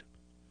do that.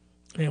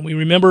 And we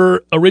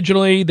remember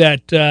originally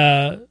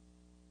that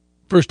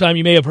first time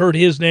you may have heard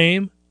his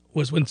name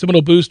was when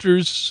Seminole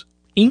Boosters,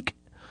 Inc.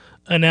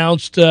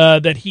 announced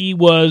that he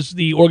was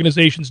the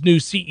organization's new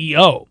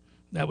CEO.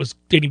 That was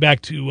dating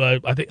back to,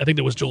 I think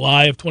that was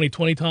July of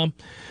 2020, Tom.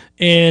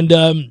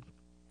 And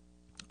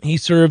he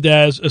served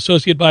as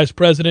Associate Vice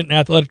President and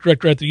Athletic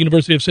Director at the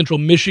University of Central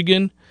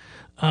Michigan.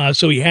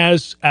 So he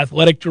has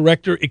athletic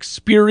director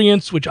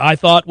experience, which I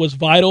thought was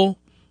vital.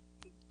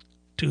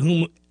 To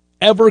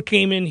whomever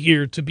came in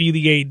here to be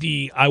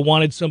the AD, I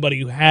wanted somebody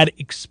who had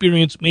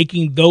experience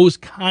making those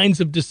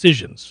kinds of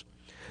decisions.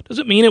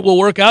 Doesn't mean it will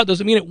work out,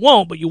 doesn't mean it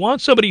won't, but you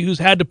want somebody who's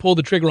had to pull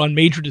the trigger on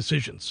major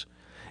decisions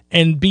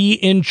and be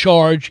in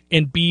charge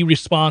and be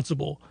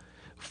responsible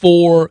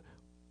for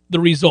the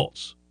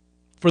results,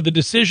 for the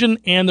decision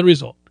and the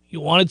result.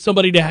 You wanted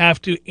somebody to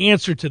have to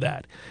answer to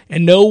that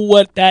and know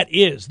what that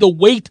is, the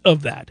weight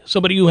of that,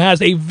 somebody who has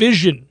a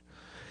vision.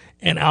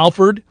 And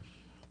Alford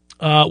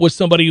was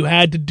somebody who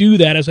had to do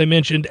that, as I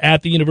mentioned,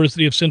 at the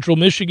University of Central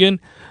Michigan.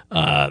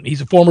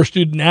 He's a former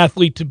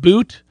student-athlete to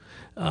boot.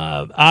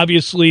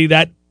 Obviously,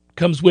 that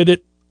comes with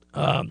it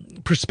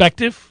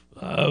perspective,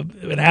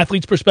 an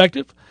athlete's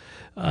perspective.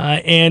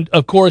 And,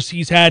 of course,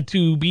 he's had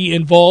to be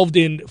involved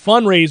in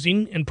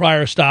fundraising in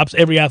prior stops.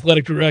 Every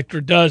athletic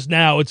director does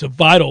now. It's a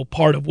vital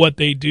part of what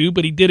they do.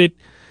 But he did it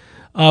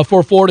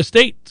for Florida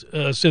State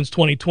since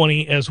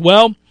 2020 as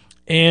well.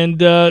 And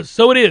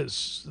so it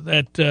is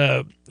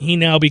that he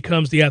now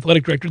becomes the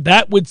athletic director.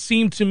 That would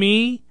seem to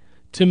me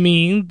to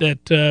mean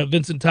that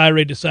Vincent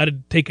Tyree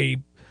decided to take a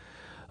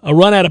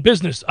run at a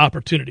business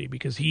opportunity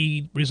because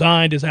he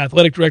resigned as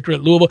athletic director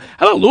at Louisville.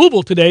 How about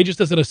Louisville today, just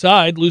as an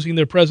aside, losing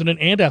their president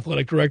and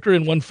athletic director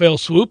in one fell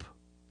swoop?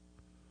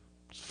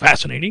 It's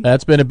fascinating.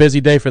 That's been a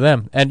busy day for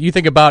them. And you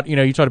think about,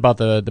 you talked about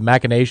the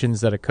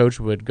machinations that a coach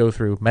would go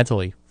through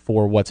mentally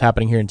for what's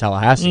happening here in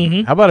Tallahassee.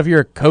 Mm-hmm. How about if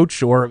you're a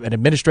coach or an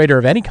administrator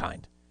of any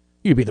kind?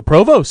 You'd be the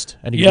provost,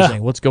 and you'd be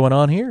saying, what's going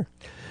on here?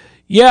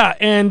 Yeah,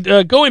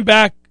 and going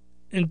back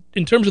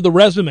in terms of the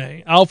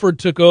resume, Alford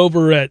took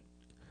over at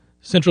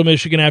Central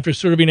Michigan after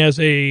serving as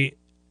a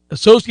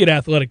associate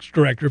athletics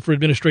director for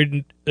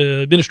administration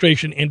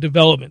and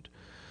development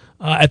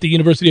at the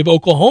University of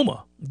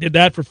Oklahoma. Did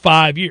that for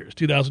 5 years,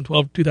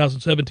 2012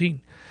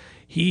 2017.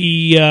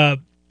 He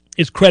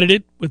is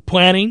credited with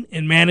planning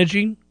and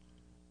managing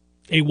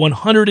a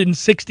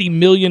 $160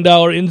 million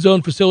end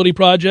zone facility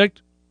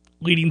project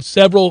leading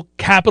several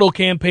capital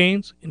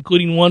campaigns,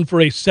 including one for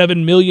a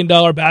 $7 million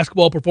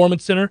basketball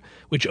performance center,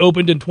 which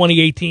opened in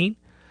 2018.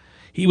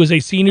 He was a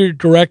senior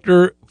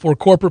director for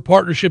corporate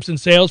partnerships and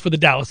sales for the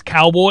Dallas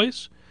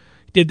Cowboys.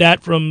 He did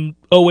that from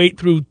 2008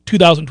 through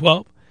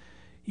 2012.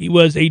 He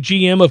was a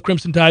GM of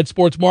Crimson Tide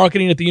Sports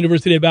Marketing at the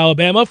University of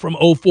Alabama from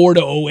 2004 to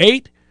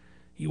 2008.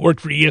 He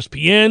worked for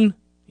ESPN.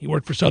 He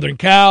worked for Southern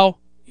Cal.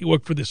 He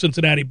worked for the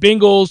Cincinnati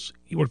Bengals.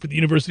 He worked for the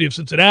University of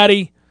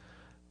Cincinnati.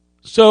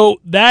 So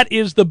that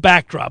is the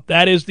backdrop.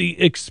 That is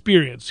the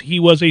experience. He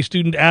was a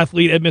student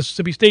athlete at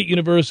Mississippi State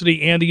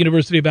University and the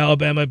University of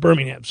Alabama at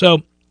Birmingham.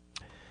 So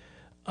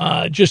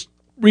just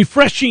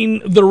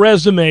refreshing the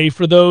resume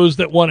for those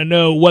that want to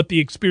know what the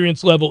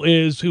experience level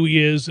is, who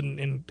he is,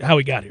 and how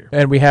he got here.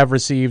 And we have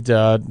received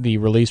the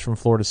release from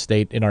Florida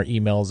State in our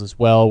emails as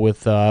well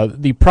with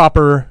the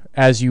proper,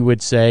 as you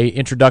would say,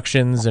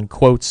 introductions and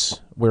quotes.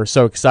 We're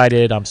so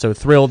excited. I'm so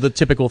thrilled. The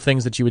typical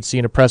things that you would see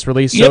in a press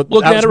release. Yep, so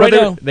looking at it right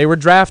now. They were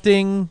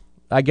drafting,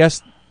 I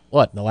guess,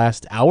 in the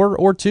last hour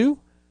or two?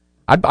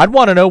 I'd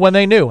want to know when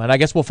they knew, and I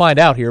guess we'll find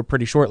out here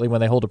pretty shortly when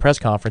they hold a press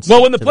conference.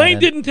 Well, when the plane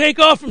didn't take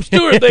off from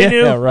Stewart, they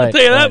knew. Right, I'll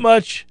tell you that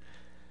much.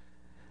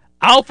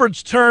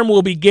 Alford's term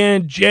will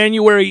begin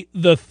January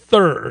the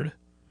 3rd,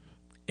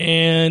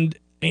 and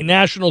a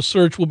national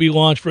search will be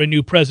launched for a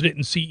new president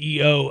and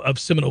CEO of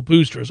Seminole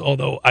Boosters,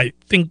 although I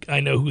think I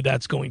know who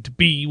that's going to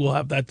be. We'll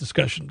have that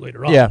discussion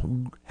later on. Yeah,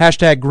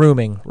 hashtag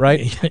grooming,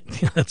 right?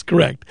 Yeah, that's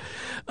correct.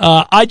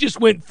 I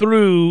just went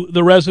through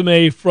the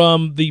resume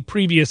from the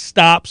previous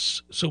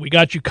stops, so we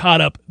got you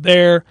caught up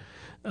there.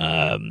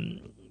 Not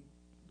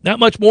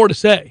much more to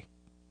say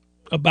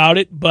about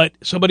it, but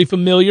somebody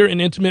familiar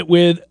and intimate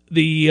with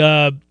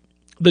the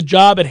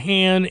job at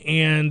hand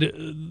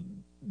and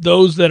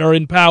those that are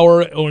in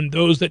power or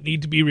those that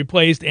need to be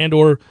replaced and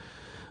or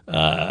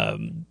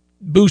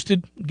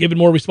boosted, given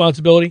more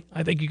responsibility.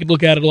 I think you could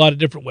look at it a lot of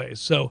different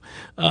ways. So,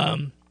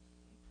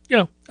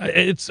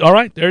 it's all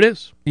right. There it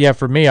is. Yeah,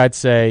 for me, I'd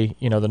say,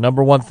 the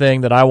number one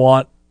thing that I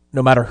want,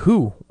 no matter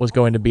who was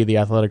going to be the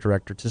athletic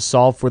director, to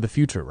solve for the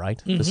future, right?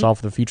 Mm-hmm. To solve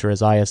for the future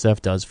as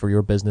ISF does for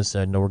your business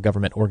and or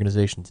government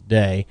organization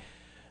today.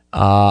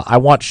 I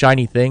want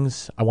shiny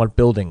things. I want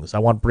buildings. I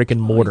want brick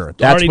and mortar.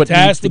 That's what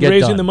needs to get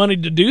raising done. The money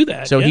to do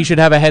that. So he should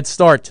have a head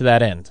start to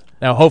that end.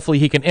 Now, hopefully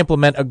he can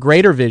implement a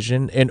greater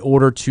vision in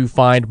order to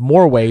find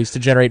more ways to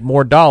generate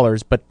more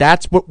dollars, but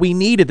that's what we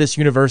need at this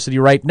university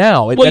right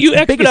now. Well, you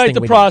expedite the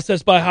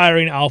process by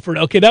hiring Alford.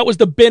 Okay, that was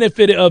the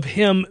benefit of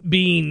him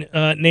being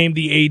named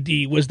the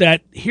AD, was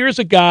that here's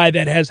a guy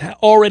that has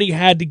already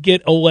had to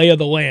get a lay of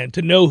the land,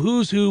 to know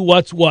who's who,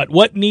 what's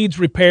what needs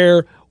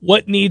repair,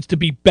 what needs to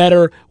be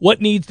better,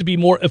 what needs to be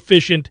more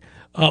efficient,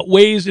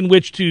 ways in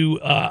which to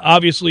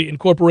obviously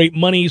incorporate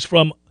monies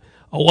from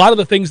a lot of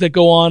the things that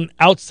go on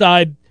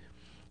outside,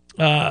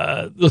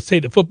 let's say,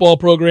 the football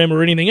program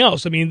or anything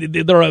else. I mean,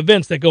 there are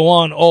events that go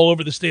on all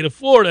over the state of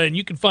Florida, and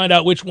you can find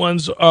out which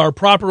ones are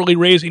properly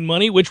raising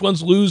money, which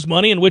ones lose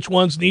money, and which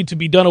ones need to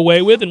be done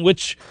away with, and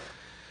what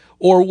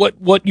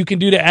you can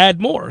do to add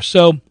more.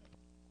 So,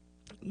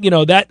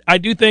 that I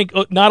do think,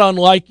 not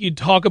unlike you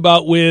talk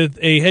about with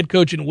a head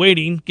coach in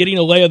waiting, getting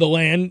a lay of the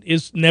land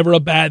is never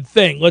a bad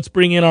thing. Let's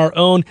bring in our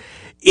own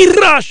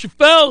Ira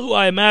Shafel, who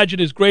I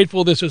imagine is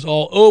grateful this is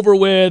all over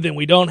with and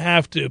we don't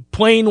have to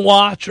plane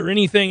watch or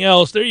anything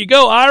else. There you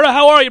go. Ira,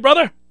 how are you,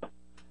 brother?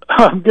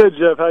 I'm good,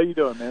 Jeff. How you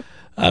doing, man?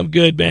 I'm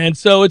good, man.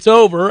 So it's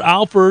over.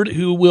 Alford,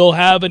 who will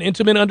have an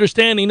intimate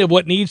understanding of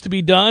what needs to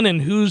be done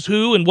and who's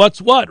who and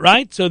what's what,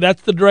 right? So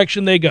that's the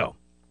direction they go.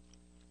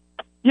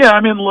 Yeah,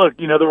 I mean, look,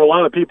 there were a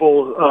lot of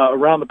people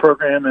around the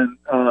program and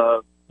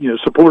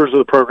supporters of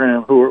the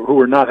program who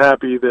were not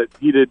happy that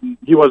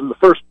he wasn't the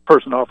first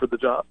person offered the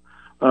job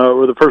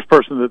or the first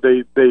person that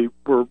they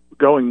were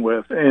going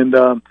with, and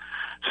there's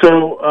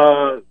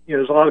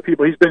a lot of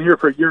people. He's been here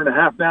for a year and a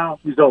half now.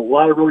 He's done a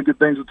lot of really good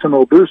things with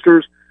Seminole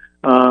Boosters.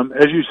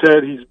 As you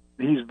said,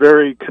 he's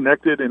very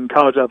connected in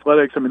college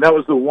athletics. I mean, that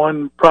was the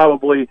one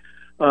probably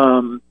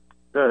thing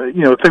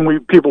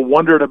people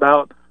wondered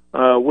about.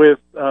 With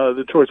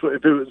the choice,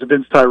 if it was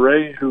Vince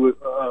Tyree, who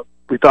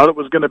we thought it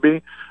was going to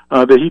be,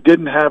 that he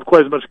didn't have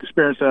quite as much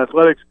experience in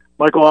athletics.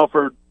 Michael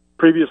Alford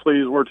previously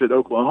has worked at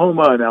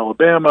Oklahoma and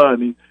Alabama,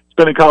 and he's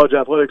been in college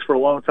athletics for a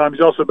long time.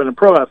 He's also been in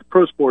pro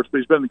sports, but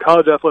he's been in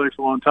college athletics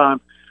a long time.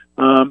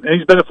 And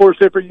he's been at Florida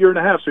State for a year and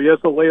a half, so he has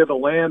the lay of the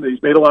land.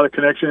 He's made a lot of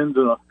connections,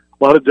 and a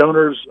lot of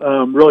donors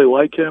really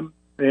like him.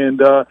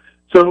 And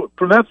so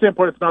from that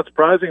standpoint, it's not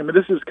surprising. I mean,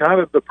 this is kind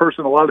of the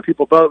person a lot of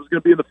people thought it was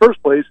going to be in the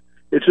first place.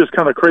 It's just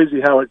kind of crazy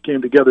how it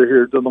came together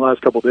here in the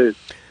last couple of days.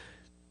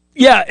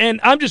 Yeah, and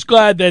I'm just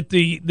glad that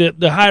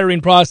the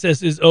hiring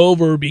process is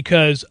over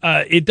because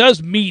it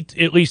does meet,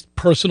 at least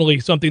personally,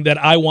 something that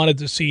I wanted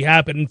to see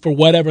happen for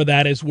whatever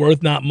that is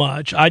worth, not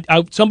much.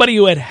 Somebody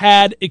who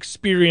had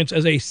experience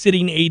as a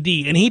sitting AD,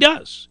 and he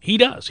does. He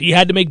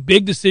had to make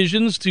big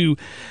decisions to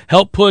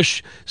help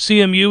push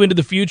CMU into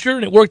the future,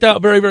 and it worked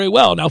out very, very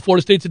well. Now,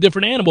 Florida State's a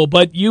different animal,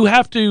 but you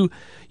have to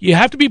you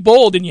have to be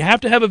bold, and you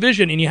have to have a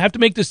vision, and you have to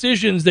make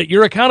decisions that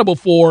you're accountable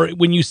for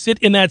when you sit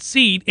in that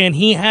seat, and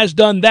he has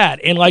done that.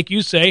 And like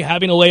you say,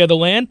 having a lay of the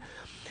land,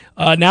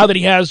 now that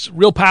he has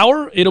real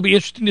power, it'll be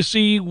interesting to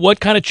see what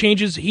kind of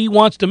changes he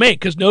wants to make,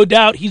 because no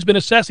doubt he's been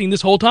assessing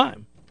this whole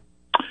time.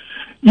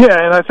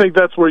 Yeah, and I think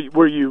that's where he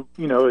was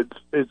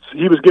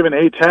given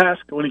a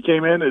task when he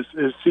came in as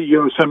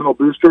CEO of Seminole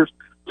Boosters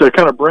to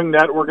kind of bring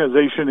that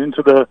organization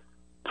into the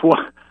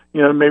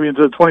maybe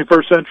into the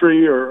 21st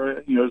century,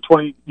 or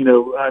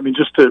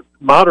just to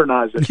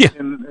modernize it. Yeah.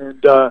 And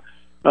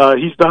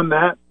he's done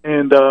that,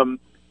 and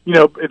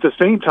at the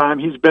same time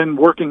he's been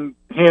working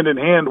hand in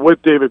hand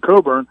with David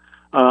Coburn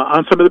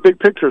on some of the big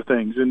picture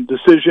things and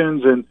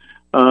decisions, and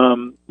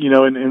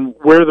and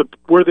where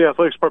the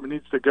athletics department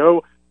needs to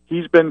go.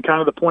 He's been kind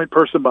of the point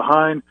person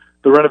behind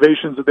the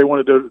renovations that they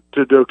wanted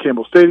to do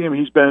Campbell Stadium.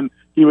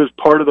 He was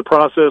part of the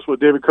process with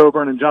David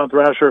Coburn and John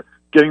Thrasher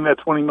getting that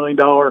 $20 million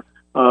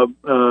I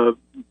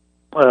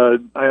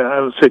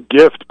would say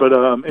gift, but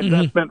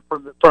investment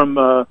from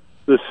the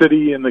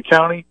city and the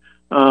county.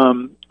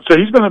 So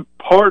he's been a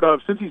part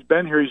of, since he's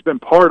been here, he's been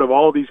part of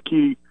all these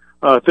key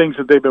things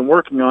that they've been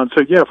working on.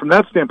 So yeah, from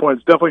that standpoint,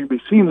 it's definitely going to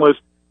be seamless.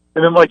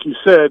 And then, like you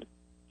said,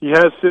 he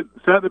has sat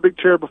in the big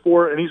chair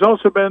before, and he's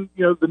also been,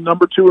 the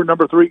number 2 or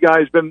number 3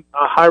 guy. He's been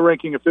a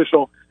high-ranking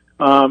official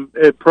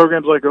at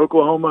programs like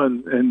Oklahoma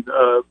and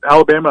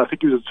Alabama. I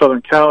think he was at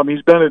Southern Cal. I mean,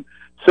 he's been at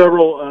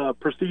several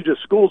prestigious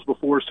schools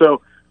before.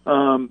 So,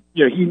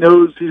 he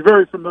knows, he's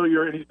very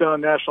familiar, and he's been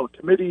on national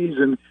committees,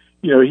 and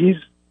he's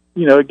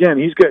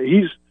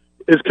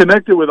as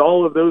connected with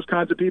all of those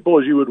kinds of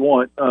people as you would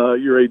want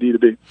your AD to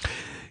be.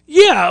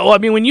 Yeah, well, I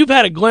mean, when you've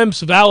had a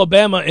glimpse of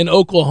Alabama and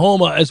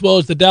Oklahoma as well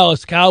as the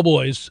Dallas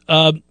Cowboys,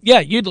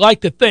 you'd like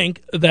to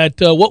think that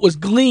what was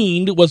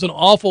gleaned was an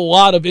awful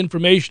lot of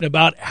information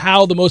about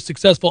how the most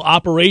successful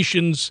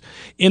operations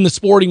in the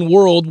sporting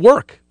world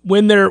work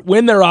when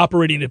they're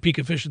operating at peak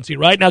efficiency,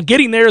 right? Now,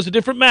 getting there is a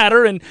different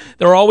matter, and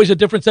there are always a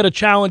different set of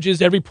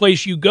challenges every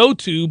place you go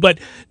to, but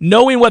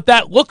knowing what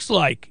that looks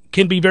like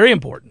can be very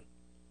important.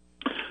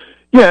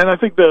 Yeah, and I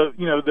think the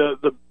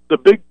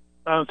big,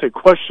 I don't say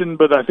question,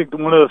 but I think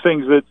one of the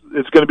things that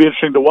it's going to be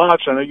interesting to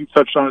watch, I know you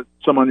touched on it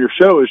some on your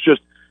show, is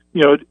just,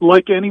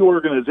 like any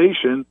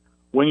organization,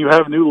 when you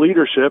have new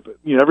leadership,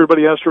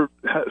 everybody has to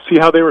see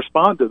how they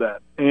respond to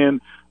that. And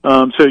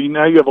so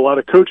now you have a lot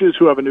of coaches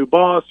who have a new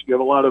boss, you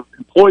have a lot of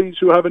employees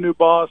who have a new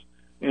boss,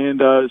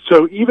 and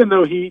so even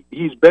though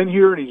he's been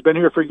here, and he's been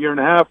here for a year and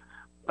a half,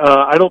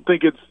 I don't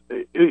think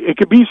it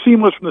could be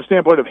seamless from the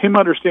standpoint of him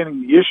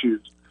understanding the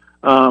issues.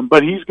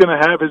 But he's going to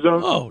have his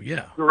own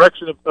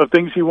direction of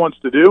things he wants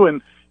to do,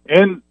 and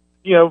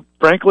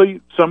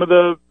frankly, some of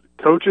the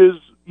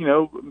coaches,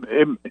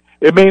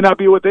 it may not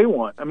be what they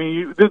want. I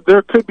mean,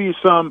 there could be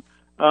a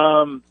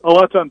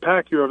lot to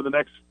unpack here over the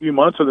next few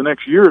months or the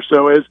next year or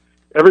so as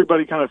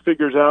everybody kind of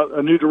figures out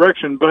a new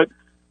direction. But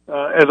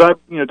as I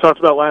talked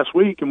about last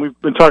week, and we've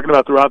been talking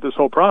about throughout this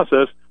whole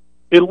process,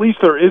 at least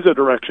there is a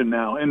direction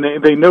now, and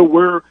they know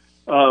where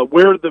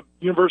the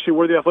university,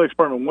 where the athletics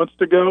department wants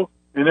to go.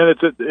 And then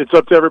it's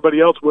up to everybody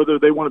else whether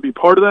they want to be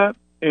part of that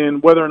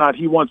and whether or not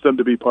he wants them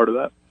to be part of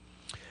that.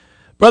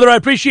 Brother, I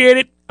appreciate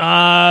it.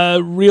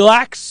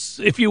 Relax,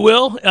 if you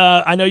will.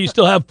 I know you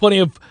still have plenty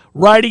of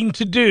writing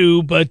to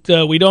do, but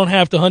we don't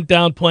have to hunt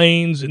down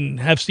planes and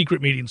have secret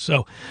meetings.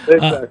 So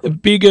exactly.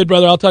 Be good,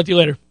 brother. I'll talk to you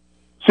later.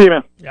 See you,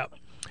 man. Yeah.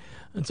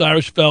 It's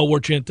IrishFell,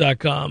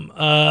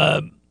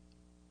 warchant.com.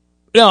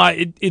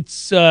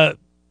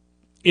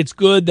 It's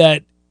good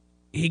that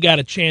he got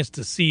a chance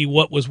to see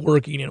what was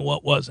working and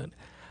what wasn't.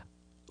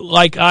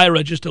 Like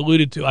Ira just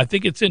alluded to, I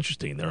think it's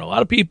interesting. There are a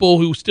lot of people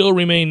who still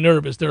remain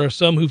nervous. There are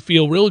some who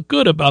feel real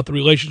good about the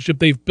relationship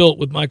they've built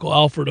with Michael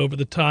Alford over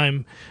the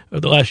time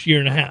of the last year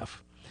and a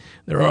half.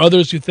 There are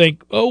others who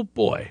think, oh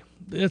boy,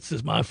 this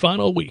is my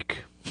final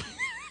week.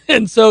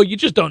 And so you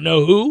just don't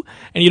know who,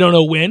 and you don't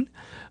know when.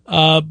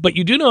 But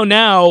you do know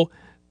now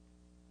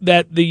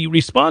that the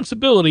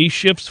responsibility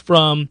shifts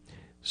from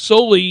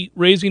solely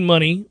raising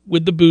money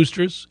with the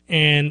boosters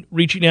and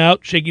reaching out,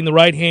 shaking the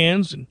right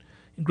hands, and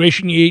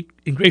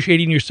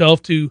ingratiating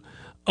yourself to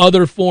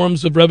other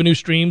forms of revenue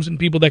streams and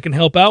people that can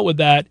help out with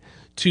that,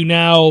 to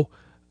now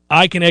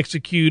I can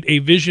execute a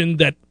vision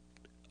that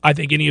I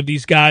think any of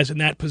these guys in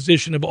that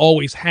position have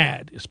always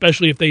had,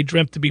 especially if they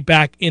dreamt to be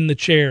back in the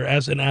chair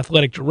as an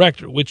athletic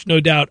director, which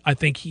no doubt I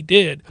think he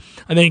did.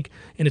 I think,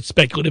 and it's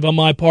speculative on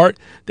my part,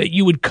 that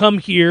you would come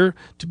here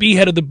to be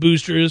head of the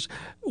boosters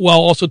while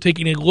also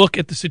taking a look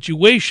at the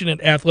situation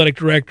at athletic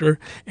director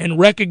and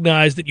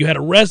recognize that you had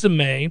a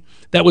resume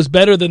that was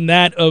better than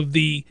that of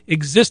the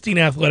existing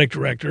athletic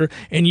director,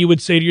 and you would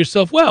say to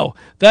yourself, well,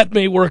 that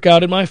may work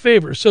out in my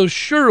favor. So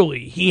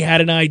surely he had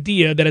an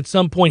idea that at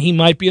some point he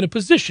might be in a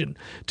position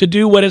to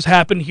do what has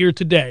happened here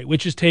today,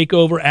 which is take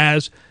over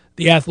as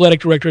the athletic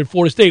director at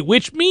Florida State,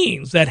 which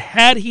means that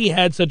had he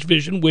had such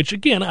vision, which,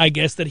 again, I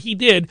guess that he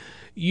did,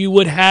 you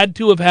would had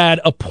to have had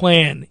a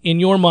plan in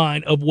your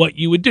mind of what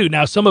you would do.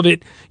 Now, some of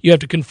it you have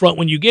to confront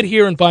when you get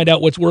here and find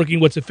out what's working,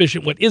 what's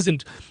efficient, what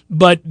isn't.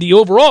 But the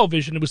overall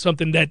vision, it was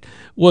something that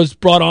was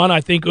brought on,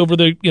 I think, over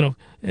the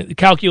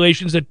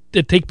calculations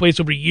that take place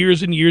over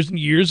years and years and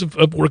years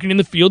of working in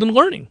the field and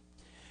learning.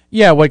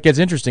 Yeah, what gets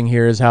interesting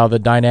here is how the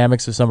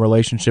dynamics of some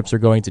relationships are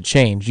going to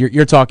change.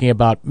 You're talking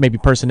about maybe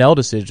personnel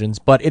decisions,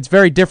 but it's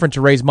very different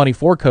to raise money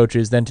for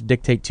coaches than to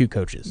dictate to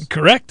coaches.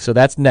 Correct. So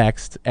that's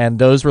next, and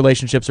those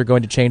relationships are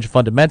going to change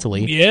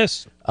fundamentally.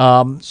 Yes.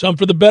 Some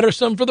for the better,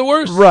 some for the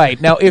worse. Right.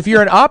 Now, if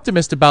you're an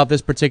optimist about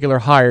this particular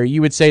hire,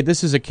 you would say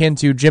this is akin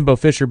to Jimbo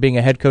Fisher being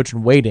a head coach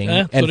in waiting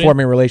and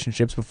forming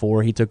relationships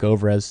before he took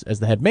over as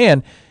the head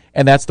man,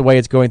 and that's the way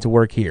it's going to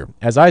work here.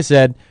 As I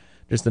said,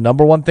 just the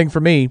number one thing for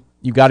me,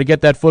 you got to get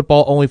that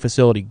football-only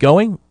facility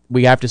going.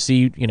 We have to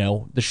see,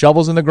 the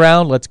shovels in the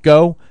ground. Let's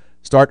go.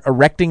 Start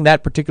erecting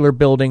that particular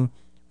building.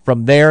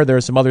 From there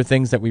are some other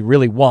things that we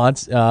really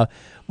want.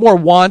 More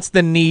wants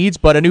than needs,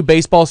 but a new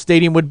baseball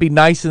stadium would be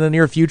nice in the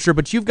near future.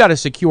 But you've got to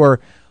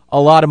secure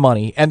a lot of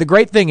money. And the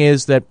great thing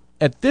is that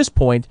at this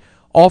point,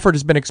 Alford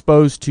has been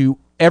exposed to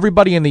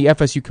everybody in the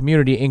FSU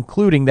community,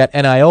 including that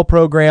NIL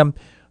program.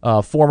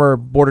 Former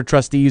board of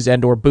trustees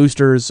and or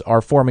boosters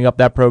are forming up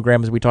that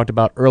program, as we talked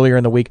about earlier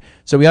in the week.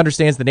 So he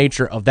understands the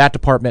nature of that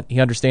department. He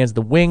understands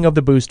the wing of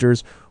the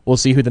boosters. We'll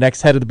see who the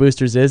next head of the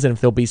boosters is and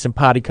if there'll be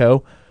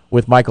simpatico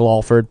with Michael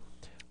Alford.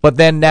 But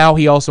then now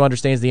he also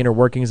understands the inner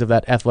workings of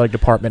that athletic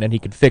department, and he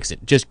can fix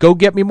it. Just go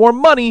get me more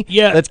money.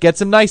 Yeah. Let's get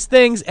some nice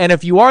things. And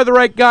if you are the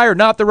right guy or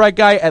not the right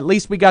guy, at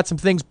least we got some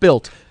things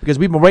built, because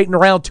we've been waiting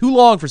around too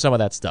long for some of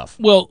that stuff.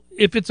 Well,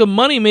 if it's a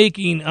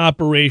money-making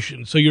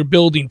operation, so you're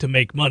building to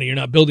make money, you're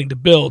not building to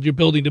build, you're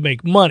building to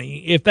make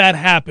money. If that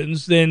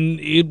happens, then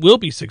it will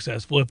be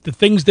successful. If the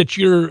things that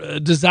you're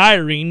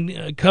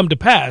desiring come to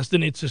pass,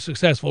 then it's a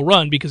successful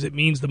run because it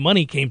means the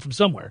money came from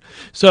somewhere.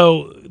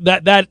 So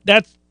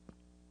that's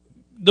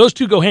those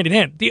two go hand in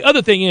hand. The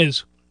other thing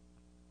is,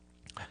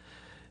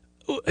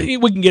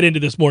 we can get into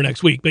this more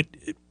next week, but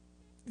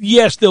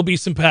yes, there'll be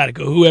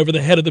simpatico, whoever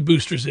the head of the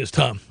boosters is,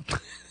 Tom.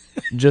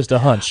 Just a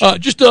hunch.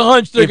 Just a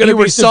hunch. They're going to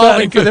be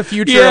solving for the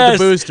future of the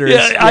boosters.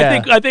 Yeah,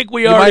 I think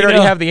we you already might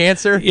already have the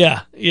answer.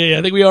 Yeah.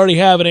 I think we already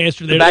have an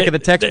answer there. The back of the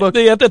textbook.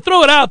 They have to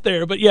throw it out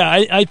there, but yeah,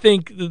 I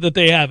think that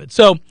they have it.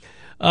 So,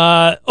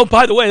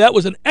 by the way, that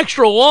was an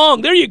extra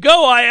long. There you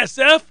go,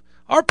 ISF.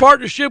 Our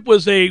partnership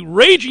was a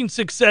raging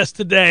success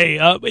today,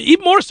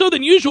 even more so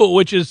than usual,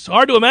 which is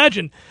hard to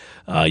imagine.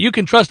 You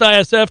can trust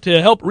ISF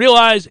to help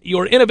realize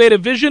your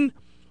innovative vision.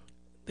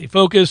 They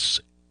focus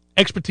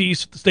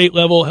expertise at the state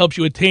level, helps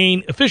you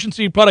attain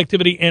efficiency,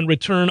 productivity, and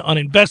return on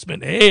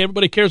investment. Hey,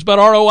 everybody cares about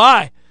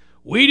ROI.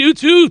 We do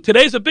too.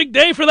 Today's a big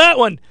day for that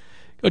one.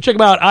 Go check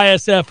them out,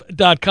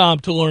 isf.com,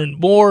 to learn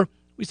more.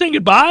 We saying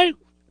goodbye?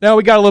 No,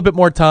 we got a little bit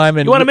more time.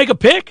 And you want to make a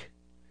pick?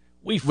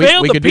 We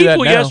failed the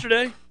people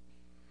yesterday.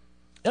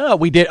 Oh,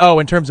 we did. Oh,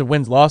 in terms of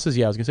wins, losses,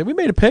 yeah, I was going to say, we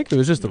made a pick. It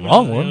was just the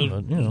wrong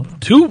one.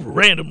 But, two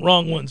random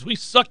wrong ones. We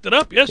sucked it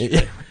up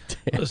yesterday.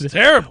 It was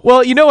terrible.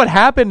 Well, you know what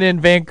happened in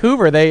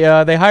Vancouver? They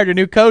hired a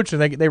new coach,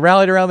 and they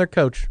rallied around their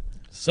coach.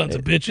 Sons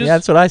of bitches. Yeah,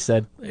 that's what I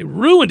said. They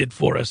ruined it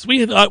for us.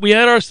 We thought we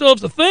had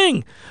ourselves a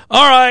thing.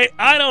 All right,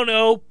 I don't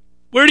know.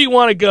 Where do you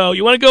want to go?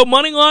 You want to go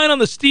money line on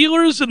the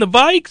Steelers and the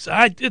Vikes?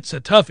 It's a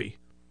toughie.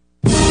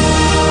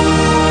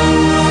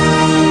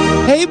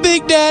 Hey,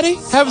 Big Daddy,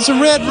 having some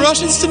Red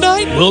Russians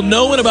tonight? We'll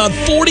know in about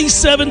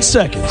 47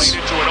 seconds.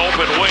 Into an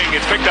open wing.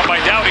 It's picked up by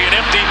Dowdy, an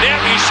empty net.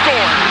 He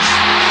scores.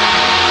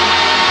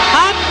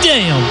 Hot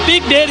damn,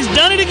 Big Daddy's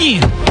done it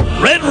again.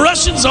 Red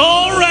Russians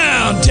all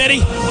around,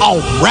 Teddy. All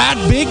right,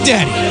 Big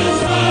Daddy.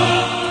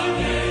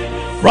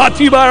 Brought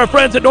to you by our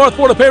friends at North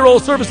Florida Payroll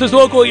Services,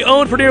 locally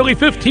owned for nearly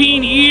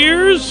 15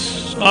 years.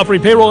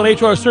 Offering payroll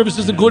and HR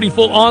services, including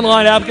full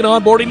online applicant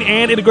onboarding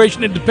and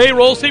integration into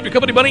payroll. Save your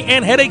company money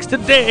and headaches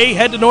today.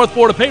 Head to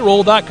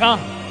northfloridapayroll.com.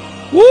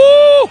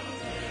 Woo!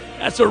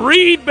 That's a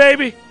read,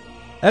 baby.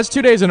 That's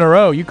 2 days in a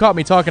row. You caught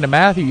me talking to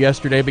Matthew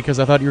yesterday because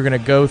I thought you were going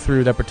to go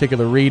through that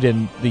particular read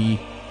in the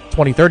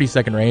 20,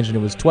 30-second range, and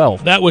it was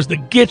 12. That was the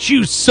get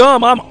you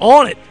some. I'm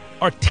on it.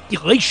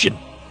 Articulation.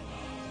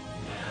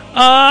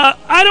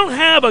 I don't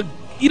have a...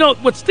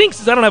 what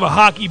stinks is I don't have a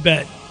hockey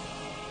bet,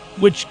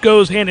 which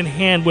goes hand in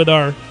hand with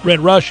our Red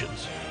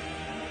Russians.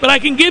 But I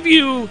can give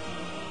you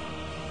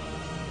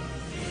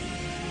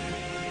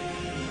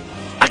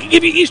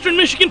Eastern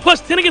Michigan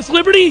plus 10 against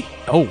Liberty.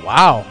 Oh,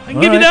 wow. I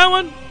can give you that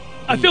one.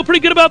 I feel pretty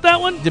good about that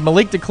one. Did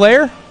Malik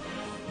declare?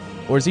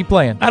 Or is he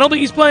playing? I don't think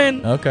he's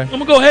playing. Okay. I'm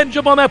going to go ahead and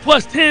jump on that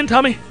plus 10,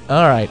 Tommy.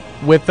 All right.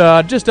 With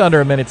just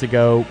under a minute to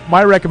go,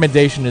 my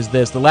recommendation is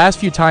this. The last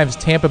few times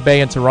Tampa Bay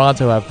and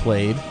Toronto have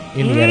played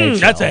in the NHL.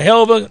 That's a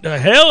hell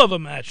of a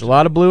match. A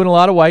lot of blue and a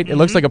lot of white. It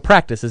looks like a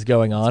practice is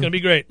going on. It's going to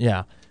be great.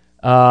 Yeah.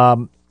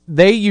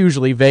 They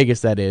usually,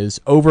 Vegas that is,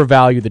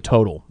 overvalue the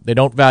total. They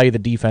don't value the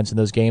defense in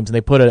those games, and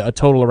they put a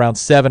total around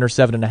 7 or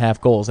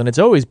 7.5 goals. And it's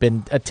always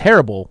been a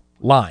terrible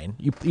line.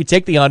 You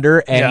take the under,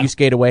 and you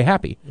skate away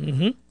happy.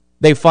 Mm-hmm.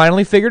 They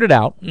finally figured it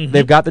out. Mm-hmm.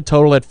 They've got the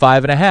total at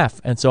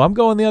 5.5, and so I'm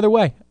going the other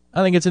way.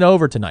 I think it's an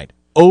over tonight.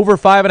 Over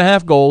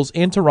 5.5 goals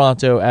in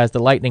Toronto as the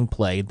Lightning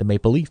played the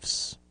Maple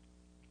Leafs.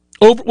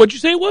 Over, what'd you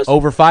say it was?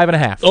 Over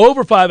 5.5.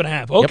 Over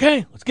 5.5.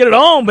 Okay, Let's get it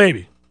on,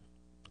 baby.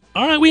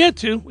 All right, we had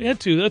two.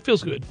 That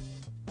feels good.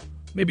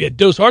 Maybe a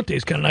Dos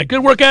Artes kind of night.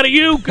 Good work out of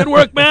you. Good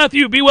work,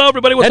 Matthew. Be well,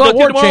 everybody. We'll talk to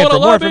you tomorrow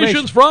on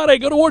Libations Friday.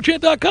 Go to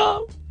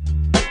warchant.com.